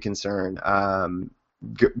point's a big concern.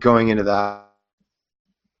 Going into that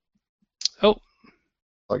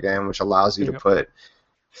game, which allows you to put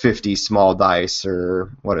 50 small dice,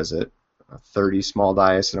 or what is it, 30 small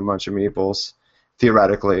dice and a bunch of meeples,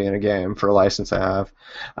 theoretically, in a game for a license I have.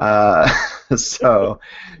 So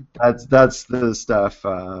that's the stuff.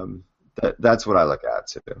 That's what I look at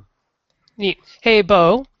too. Neat. Hey,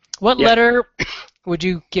 Bo, what Yeah. letter would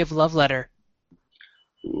you give Love Letter?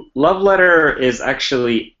 Love Letter is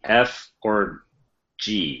actually F or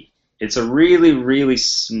G. It's a really, really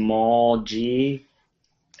small G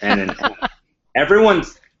and an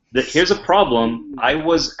F. Here's a problem. I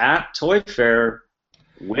was at Toy Fair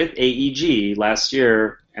with AEG last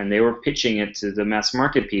year, and they were pitching it to the mass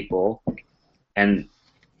market people, and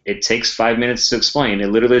it takes 5 minutes to explain.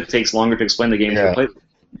 It literally takes longer to explain the game than to play.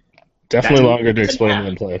 Definitely That's- longer to explain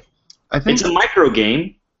than play. I think It's a micro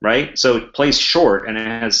game, right? So it plays short and it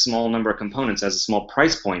has a small number of components, has a small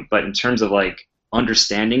price point. But in terms of like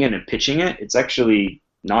understanding it and pitching it, it's actually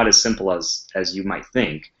not as simple as you might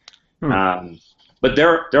think. But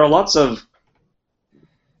there are lots of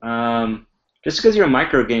just because you're a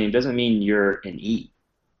micro game doesn't mean you're an E.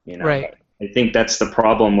 Right. I think that's the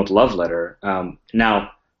problem with Love Letter.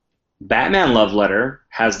 Now, Batman Love Letter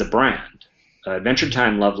has the brand. Adventure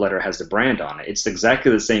Time Love Letter has the brand on it. It's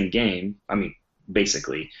exactly the same game. I mean,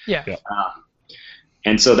 basically. Yeah.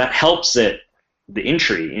 And so that helps the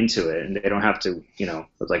entry into it, and they don't have to,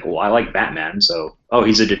 it's like, well, I like Batman, so, oh,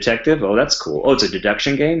 he's a detective? Oh, that's cool. Oh, it's a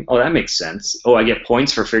deduction game? Oh, that makes sense. Oh, I get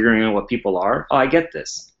points for figuring out what people are? Oh, I get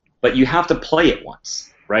this. but you have to play it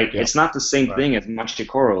once, right? Yeah. It's not the same Right. thing as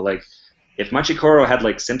Machikoro. Like, if Machikoro had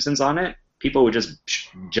like Simpsons on it, people would just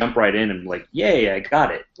jump right in and like, yay, I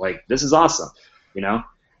got it. Like, this is awesome, you know?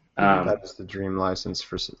 That is the dream license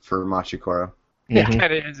for Machikoro. Yeah, Mhm. it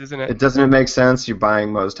kind of is, isn't it? It doesn't make sense. You're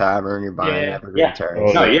buying Moe's Tavern. You're buying Yeah. Evergreen Yeah. Terrace.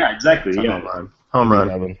 Oh, No, yeah, exactly. It's a Yeah. home run. Home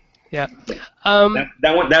run. That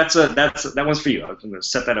one, that one's for you. I'm gonna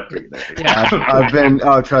set that up for you. Yeah. I've been.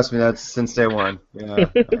 Oh, trust me, that's since day one. Yeah, I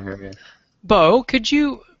hear you. Bo, could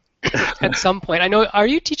you, at some point, I know, are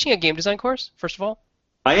you teaching a game design course, first of all?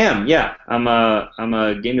 I am. Yeah, I'm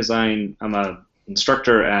a game design. I'm a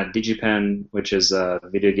instructor at DigiPen, which is a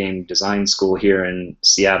video game design school here in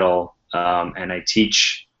Seattle, and I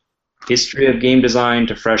teach history of game design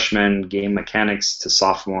to freshmen, game mechanics to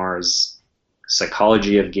sophomores,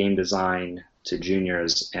 psychology of game design to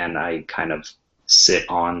juniors, and I kind of sit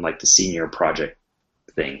on like the senior project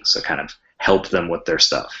thing, so kind of help them with their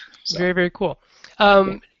stuff. So. Very, very cool.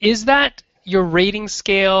 Is that your rating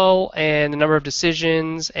scale and the number of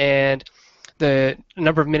decisions and the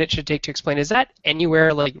number of minutes it should take to explain, is that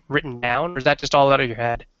anywhere like written down, or is that just all out of your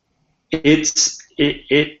head?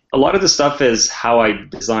 A lot of the stuff is how I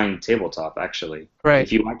design tabletop, actually. Right.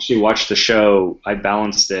 If you actually watch the show, I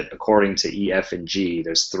balanced it according to E, F, and G.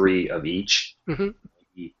 There's 3 of each. Mm-hmm.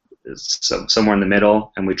 So somewhere in the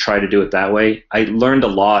middle, and we try to do it that way. I learned a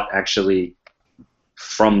lot, actually,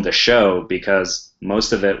 from the show, because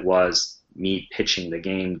most of it was me pitching the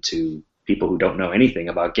game to people who don't know anything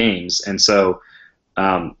about games. And so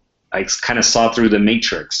I kind of saw through the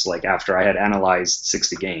matrix, like after I had analyzed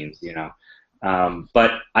 60 games, you know.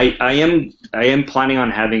 But I am planning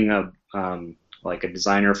on having a like a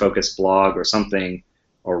designer-focused blog or something,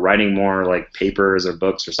 or writing more like papers or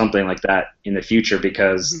books or something like that in the future,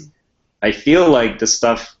 because I feel like this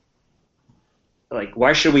stuff, like,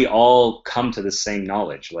 why should we all come to the same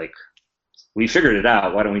knowledge? Like, we figured it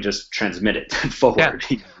out. Why don't we just transmit it forward?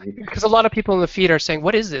 Yeah. Because a lot of people in the feed are saying,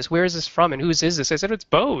 "What is this? Where is this from? And whose is this?" I said, "It's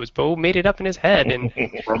Bo's. Bo made it up in his head." And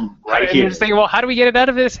From right and here. they're saying, "Well, how do we get it out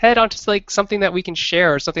of his head onto like something that we can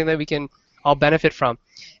share, or something that we can all benefit from?"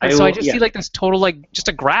 And so I just see like this total like just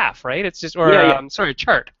a graph, right? It's just sorry, a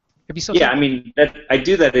chart. It'd be so Yeah, simple. I mean, I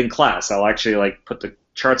do that in class. I'll actually like put the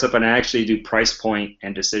charts up, and I actually do price point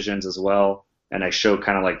and decisions as well. And I show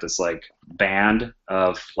kind of like this like band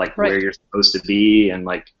of like Right. where you're supposed to be, and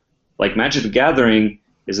like Magic the Gathering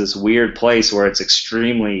is this weird place where it's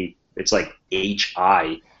like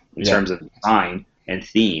HI in terms of design and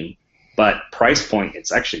theme, but price point,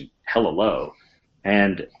 it's actually hella low.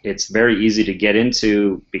 And it's very easy to get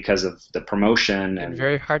into because of the promotion, And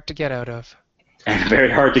very hard to get out of. and very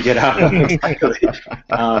hard to get out of. Exactly.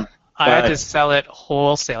 I had But- to sell it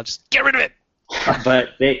wholesale. Just get rid of it.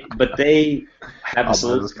 but they have I'll this buy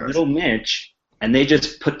those cards. little niche, and they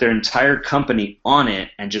just put their entire company on it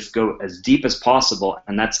and just go as deep as possible,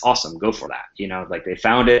 and that's awesome. Go for that. You know, like, they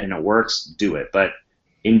found it and it works, do it. But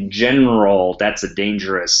in general, that's a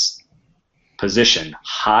dangerous position.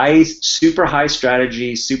 Super high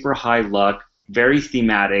strategy, super high luck, very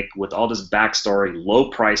thematic with all this backstory, low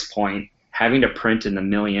price point, having to print in the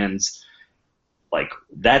millions. Like,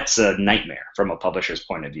 that's a nightmare from a publisher's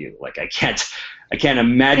point of view. Like, I can't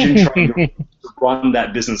imagine trying to run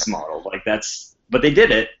that business model. Like, but they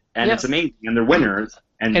did it, and Yeah. it's amazing, and they're winners.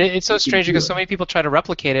 And And it's so you can strange do because it. so many people try to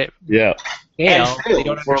replicate it. Yeah. And Fail, fail they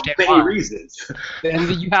don't for understand many why. reasons.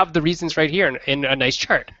 And you have the reasons right here in a nice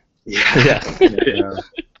chart. Yeah.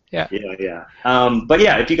 Yeah. But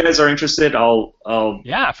yeah, if you guys are interested, I'll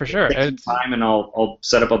Yeah, for sure. take some It's- time, and I'll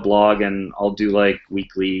set up a blog, and I'll do like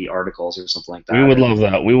weekly articles or something like that. We would love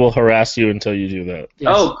that. We will harass you until you do that.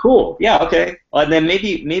 yes. Oh, cool. Yeah, okay. And then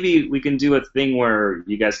maybe we can do a thing where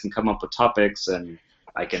you guys can come up with topics, and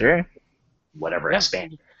I can whatever Yeah.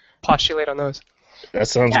 expand. Postulate on those. That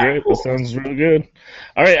sounds Yeah, great. cool. That sounds really good.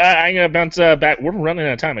 All right, I'm gonna bounce back. We're running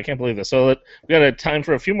out of time. I can't believe this. So we got time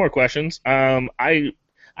for a few more questions.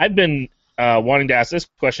 I've been wanting to ask this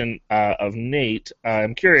question of Nate.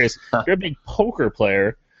 I'm curious. You're a big poker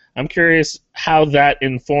player. I'm curious how that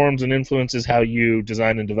informs and influences how you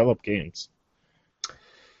design and develop games.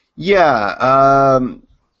 Yeah, I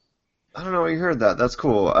don't know where you heard that. That's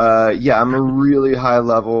cool. Yeah, I'm a really high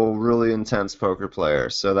level, really intense poker player.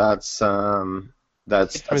 So that's From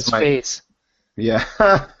his my face. yeah.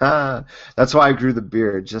 That's why I grew the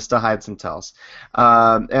beard, just to hide some tells.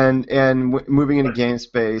 Moving into game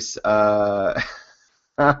space.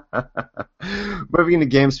 Moving into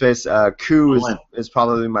game space, Coup is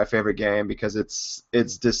probably my favorite game because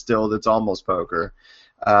it's distilled. It's almost poker.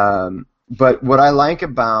 But what I like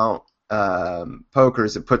about poker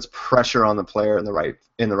is it puts pressure on the player in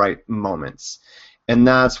the right moments. And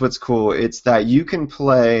that's what's cool. It's that you can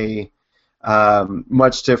play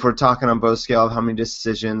much to, if we're talking on both scale of how many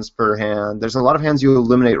decisions per hand, there's a lot of hands you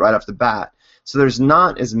eliminate right off the bat. So there's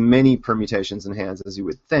not as many permutations in hands as you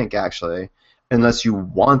would think, actually, unless you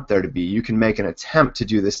want there to be. You can make an attempt to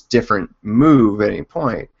do this different move at any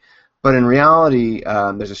point. But in reality,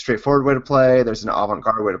 there's a straightforward way to play, there's an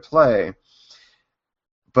avant-garde way to play.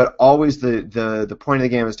 But always the point of the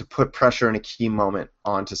game is to put pressure in a key moment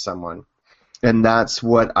onto someone. And that's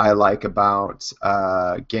what I like about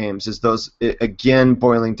games, is those, again,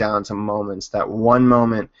 boiling down to moments. That one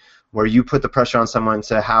moment where you put the pressure on someone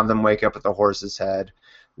to have them wake up at the horse's head,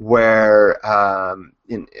 where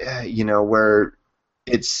where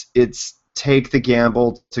it's take the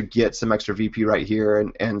gamble to get some extra VP right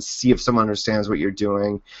here and see if someone understands what you're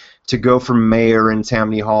doing, to go for mayor in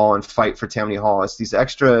Tammany Hall and fight for Tammany Hall. It's these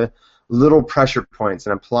extra little pressure points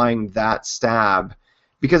and applying that stab,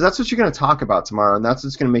 because that's what you're going to talk about tomorrow, and that's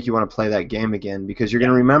what's going to make you want to play that game again, because you're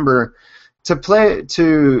going to remember to play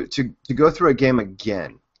to go through a game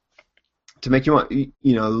again. To make you want,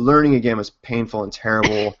 learning a game is painful and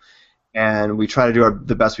terrible, and we try to do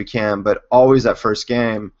the best we can, but always that first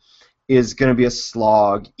game is going to be a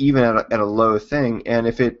slog, even at a low thing, and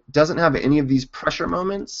if it doesn't have any of these pressure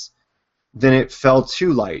moments, then it fell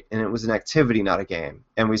too light, and it was an activity, not a game.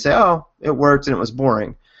 And we say, oh, it worked, and it was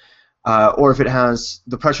boring. Or if it has,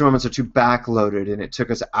 the pressure moments are too backloaded, and it took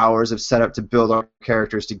us hours of setup to build our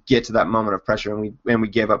characters to get to that moment of pressure, and we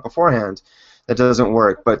gave up beforehand. That doesn't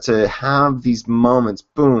work. But to have these moments,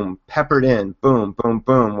 boom, peppered in, boom, boom,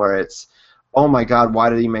 boom, where it's, oh my God, why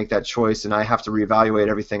did he make that choice? And I have to reevaluate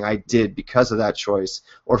everything I did because of that choice.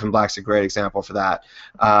 Orphan Black's a great example for that.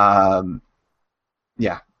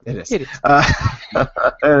 Yeah, it is. It is.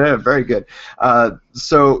 Very good.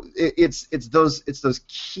 So it's those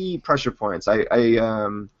key pressure points.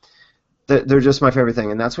 They're just my favorite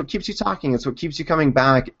thing, and that's what keeps you talking. It's what keeps you coming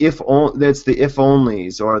back. It's the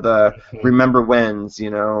if-onlys or the remember whens.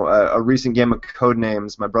 A recent game of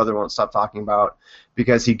Codenames my brother won't stop talking about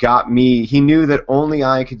because he got me. He knew that only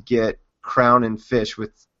I could get Crown and Fish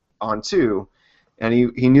on 2, and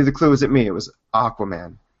he knew the clue was at me. It was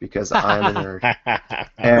Aquaman, because I'm a nerd.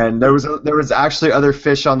 And there was actually other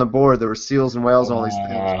fish on the board. There were seals and whales and all these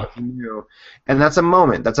things, but he knew. And that's a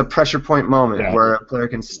moment. That's a pressure point moment where a player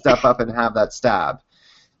can step up and have that stab.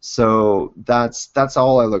 So that's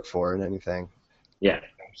all I look for in anything. Yeah,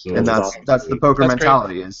 absolutely. And that's the poker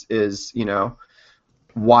mentality. Great. Is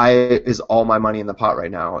why is all my money in the pot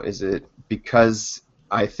right now? Is it because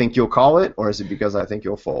I think you'll call it, or is it because I think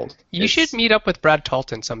you'll fold? You should meet up with Brad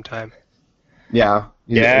Talton sometime. Yeah.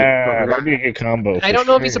 That'd be a good combo. I don't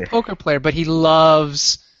know if he's a poker player, but he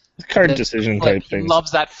loves card decision type things. He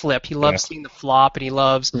loves that flip. He loves seeing the flop, and he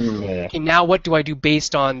loves. Okay, now what do I do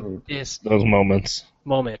based on those moments?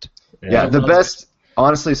 Yeah, the best.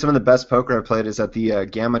 Honestly, some of the best poker I played is at the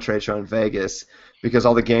Gamma Trade Show in Vegas, because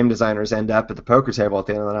all the game designers end up at the poker table at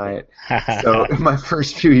the end of the night. So in my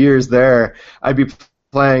first few years there, I'd be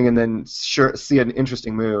playing and then see an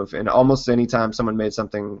interesting move, and almost any time someone made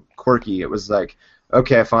something quirky, it was like,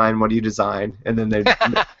 okay, fine, what do you design? And then they,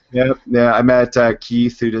 I met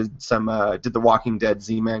Keith, who did the Walking Dead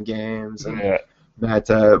Z-Man games, and met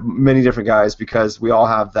many different guys, because we all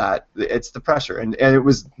have that. It's the pressure, and it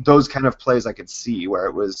was those kind of plays I could see where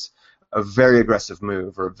it was a very aggressive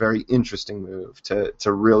move or a very interesting move to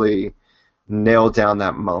really nail down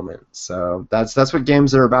that moment. So that's what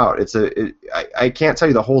games are about. I can't tell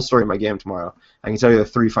you the whole story of my game tomorrow. I can tell you the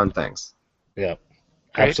 3 fun things. Yeah,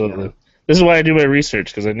 absolutely. Right. This is why I do my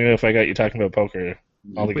research, because I knew if I got you talking about poker,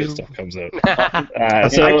 all the good stuff comes out.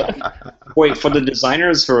 Wait, for the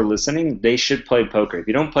designers who are listening, they should play poker. If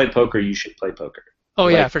you don't play poker, you should play poker. Oh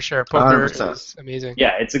yeah, for sure. Poker is amazing.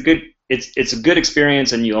 Yeah, it's a good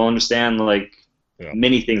experience, and you'll understand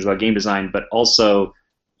many things about game design, but also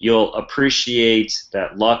you'll appreciate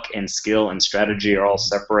that luck and skill and strategy are all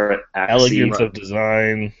separate axes. Elegance of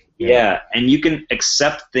design. Yeah, and you can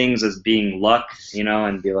accept things as being luck,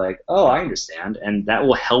 and be like, oh, I understand, and that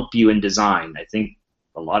will help you in design. I think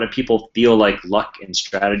a lot of people feel like luck and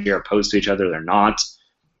strategy are opposed to each other. They're not.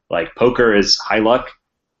 Like, poker is high luck,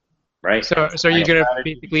 right? So are you going to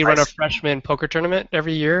basically run a freshman poker tournament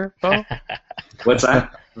every year, Bo? What's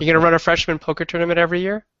that? You going to run a freshman poker tournament every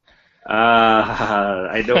year?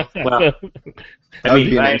 I don't. Well, I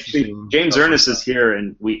mean, actually, James Ernest is here,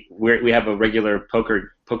 and we have a regular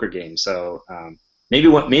poker game. So maybe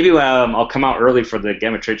I'll come out early for the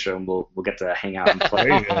Gamma Trade Show, and we'll get to hang out and play.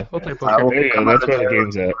 We'll play poker. That's where the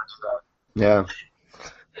game's at. Yeah.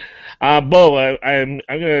 Bo, I'm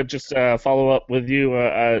gonna just follow up with you.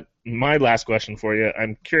 My last question for you.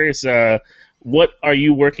 I'm curious. what are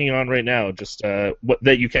you working on right now? Just what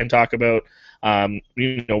that you can talk about.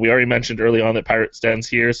 We already mentioned early on that Pirate Den's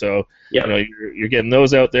here, so Yep. You're getting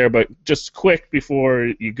those out there. But just quick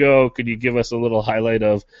before you go, could you give us a little highlight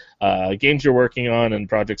of games you're working on and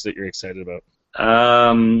projects that you're excited about?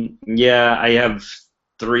 Yeah, I have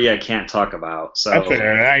 3 I can't talk about. So That's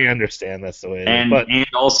fair. I understand that's the way it is. But and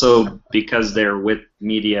also because they're with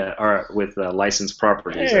media or with licensed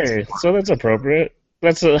properties. hey, so that's appropriate.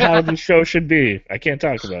 That's how the show should be. I can't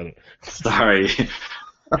talk about it. Sorry.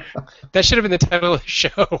 That should have been the title of the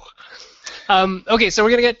show. Okay, so we're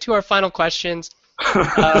going to get to our final questions.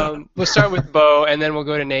 We'll start with Bo, and then we'll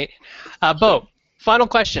go to Nate. Bo, final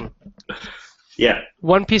question. Yeah.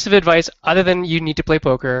 One piece of advice, other than you need to play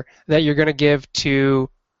poker, that you're going to give to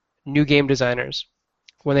new game designers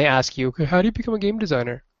when they ask you, okay, how do you become a game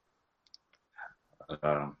designer?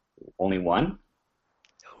 Only one?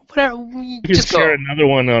 Whatever. You Just can share go. another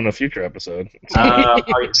one on a future episode. All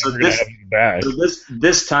right, so We're gonna have you back.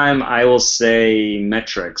 this time I will say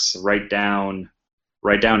metrics. Write down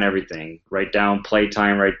everything. Write down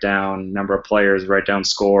playtime. Write down number of players. Write down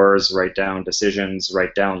scores. Write down decisions.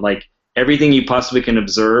 Write down everything you possibly can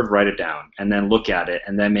observe. Write it down, and then look at it,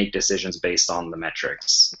 and then make decisions based on the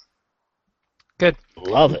metrics. Good.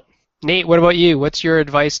 Love it. Nate, what about you? What's your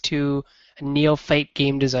advice to a neophyte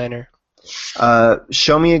game designer?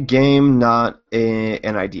 Show me a game, not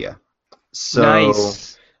an idea. So,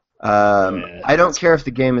 Nice. I don't care if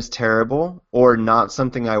the game is terrible or not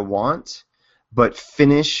something I want, but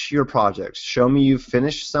finish your project. Show me you've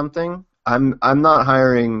finished something. I'm not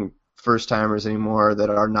hiring first timers anymore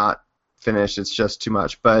that are not finished. It's just too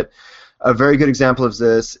much. But a very good example of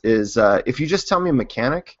this is if you just tell me a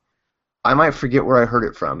mechanic, I might forget where I heard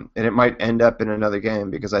it from, and it might end up in another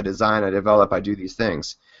game because I design, I develop, I do these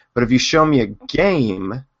things. But if you show me a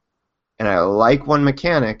game and I like one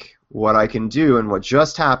mechanic, what I can do and what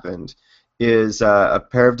just happened is a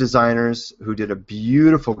pair of designers who did a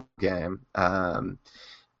beautiful game.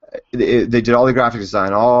 They did all the graphic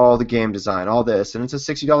design, all the game design, all this, and it's a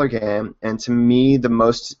 $60 game. And to me, the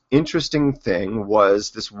most interesting thing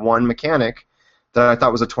was this one mechanic that I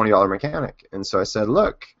thought was a $20 mechanic. And so I said,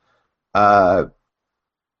 look,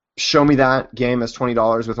 show me that game as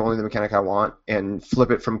 $20 with only the mechanic I want, and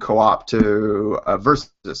flip it from co-op to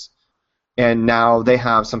versus. And now they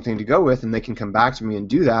have something to go with, and they can come back to me and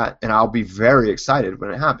do that, and I'll be very excited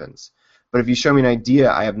when it happens. But if you show me an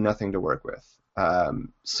idea, I have nothing to work with.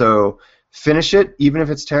 So finish it, even if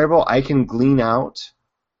it's terrible. I can glean out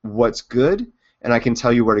what's good, and I can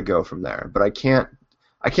tell you where to go from there. But I can't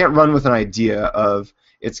run with an idea of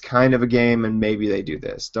it's kind of a game and maybe they do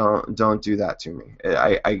this. Don't do that to me.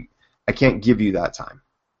 I can't give you that time.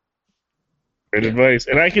 Great advice,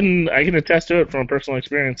 and I can attest to it from personal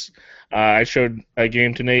experience. I showed a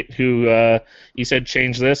game to Nate who he said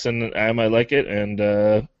change this, and I might like it,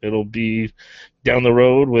 and it'll be down the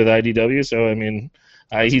road with IDW. So I mean,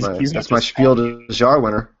 that's my Spiel des Jahres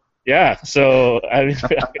winner. Yeah, so I mean,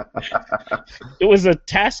 it was a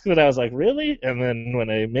task that I was like, really? And then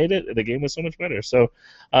when I made it, the game was so much better. So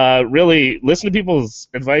really, listen to people's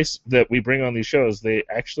advice that we bring on these shows. They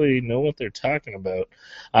actually know what they're talking about.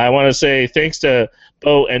 I want to say thanks to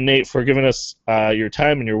Bo and Nate for giving us your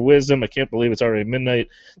time and your wisdom. I can't believe it's already midnight.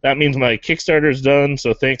 That means my Kickstarter's done,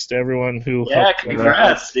 so thanks to everyone who helped.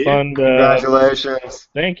 Congrats, dude. Congratulations.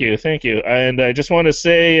 Thank you. And I just want to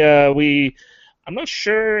say I'm not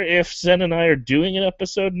sure if Zen and I are doing an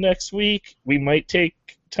episode next week. We might take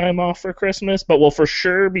time off for Christmas, but we'll for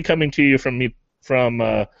sure be coming to you from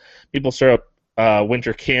Maple Syrup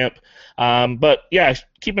Winter Camp. But yeah,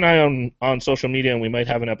 keep an eye on social media, and we might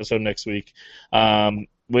have an episode next week.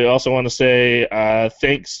 We also want to say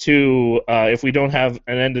thanks to if we don't have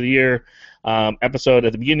an end of the year episode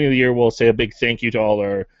at the beginning of the year, we'll say a big thank you to all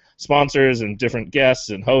our sponsors and different guests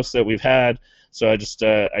and hosts that we've had. So I just,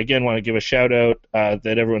 again, want to give a shout-out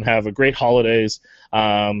that everyone have a great holidays.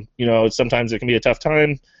 Sometimes it can be a tough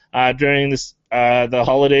time during the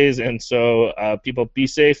holidays, and so people be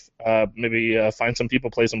safe. Maybe find some people,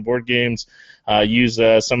 play some board games, use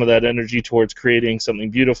some of that energy towards creating something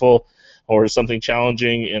beautiful or something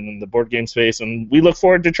challenging in the board game space, and we look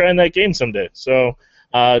forward to trying that game someday. So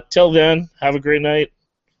till then, have a great night.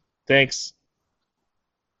 Thanks.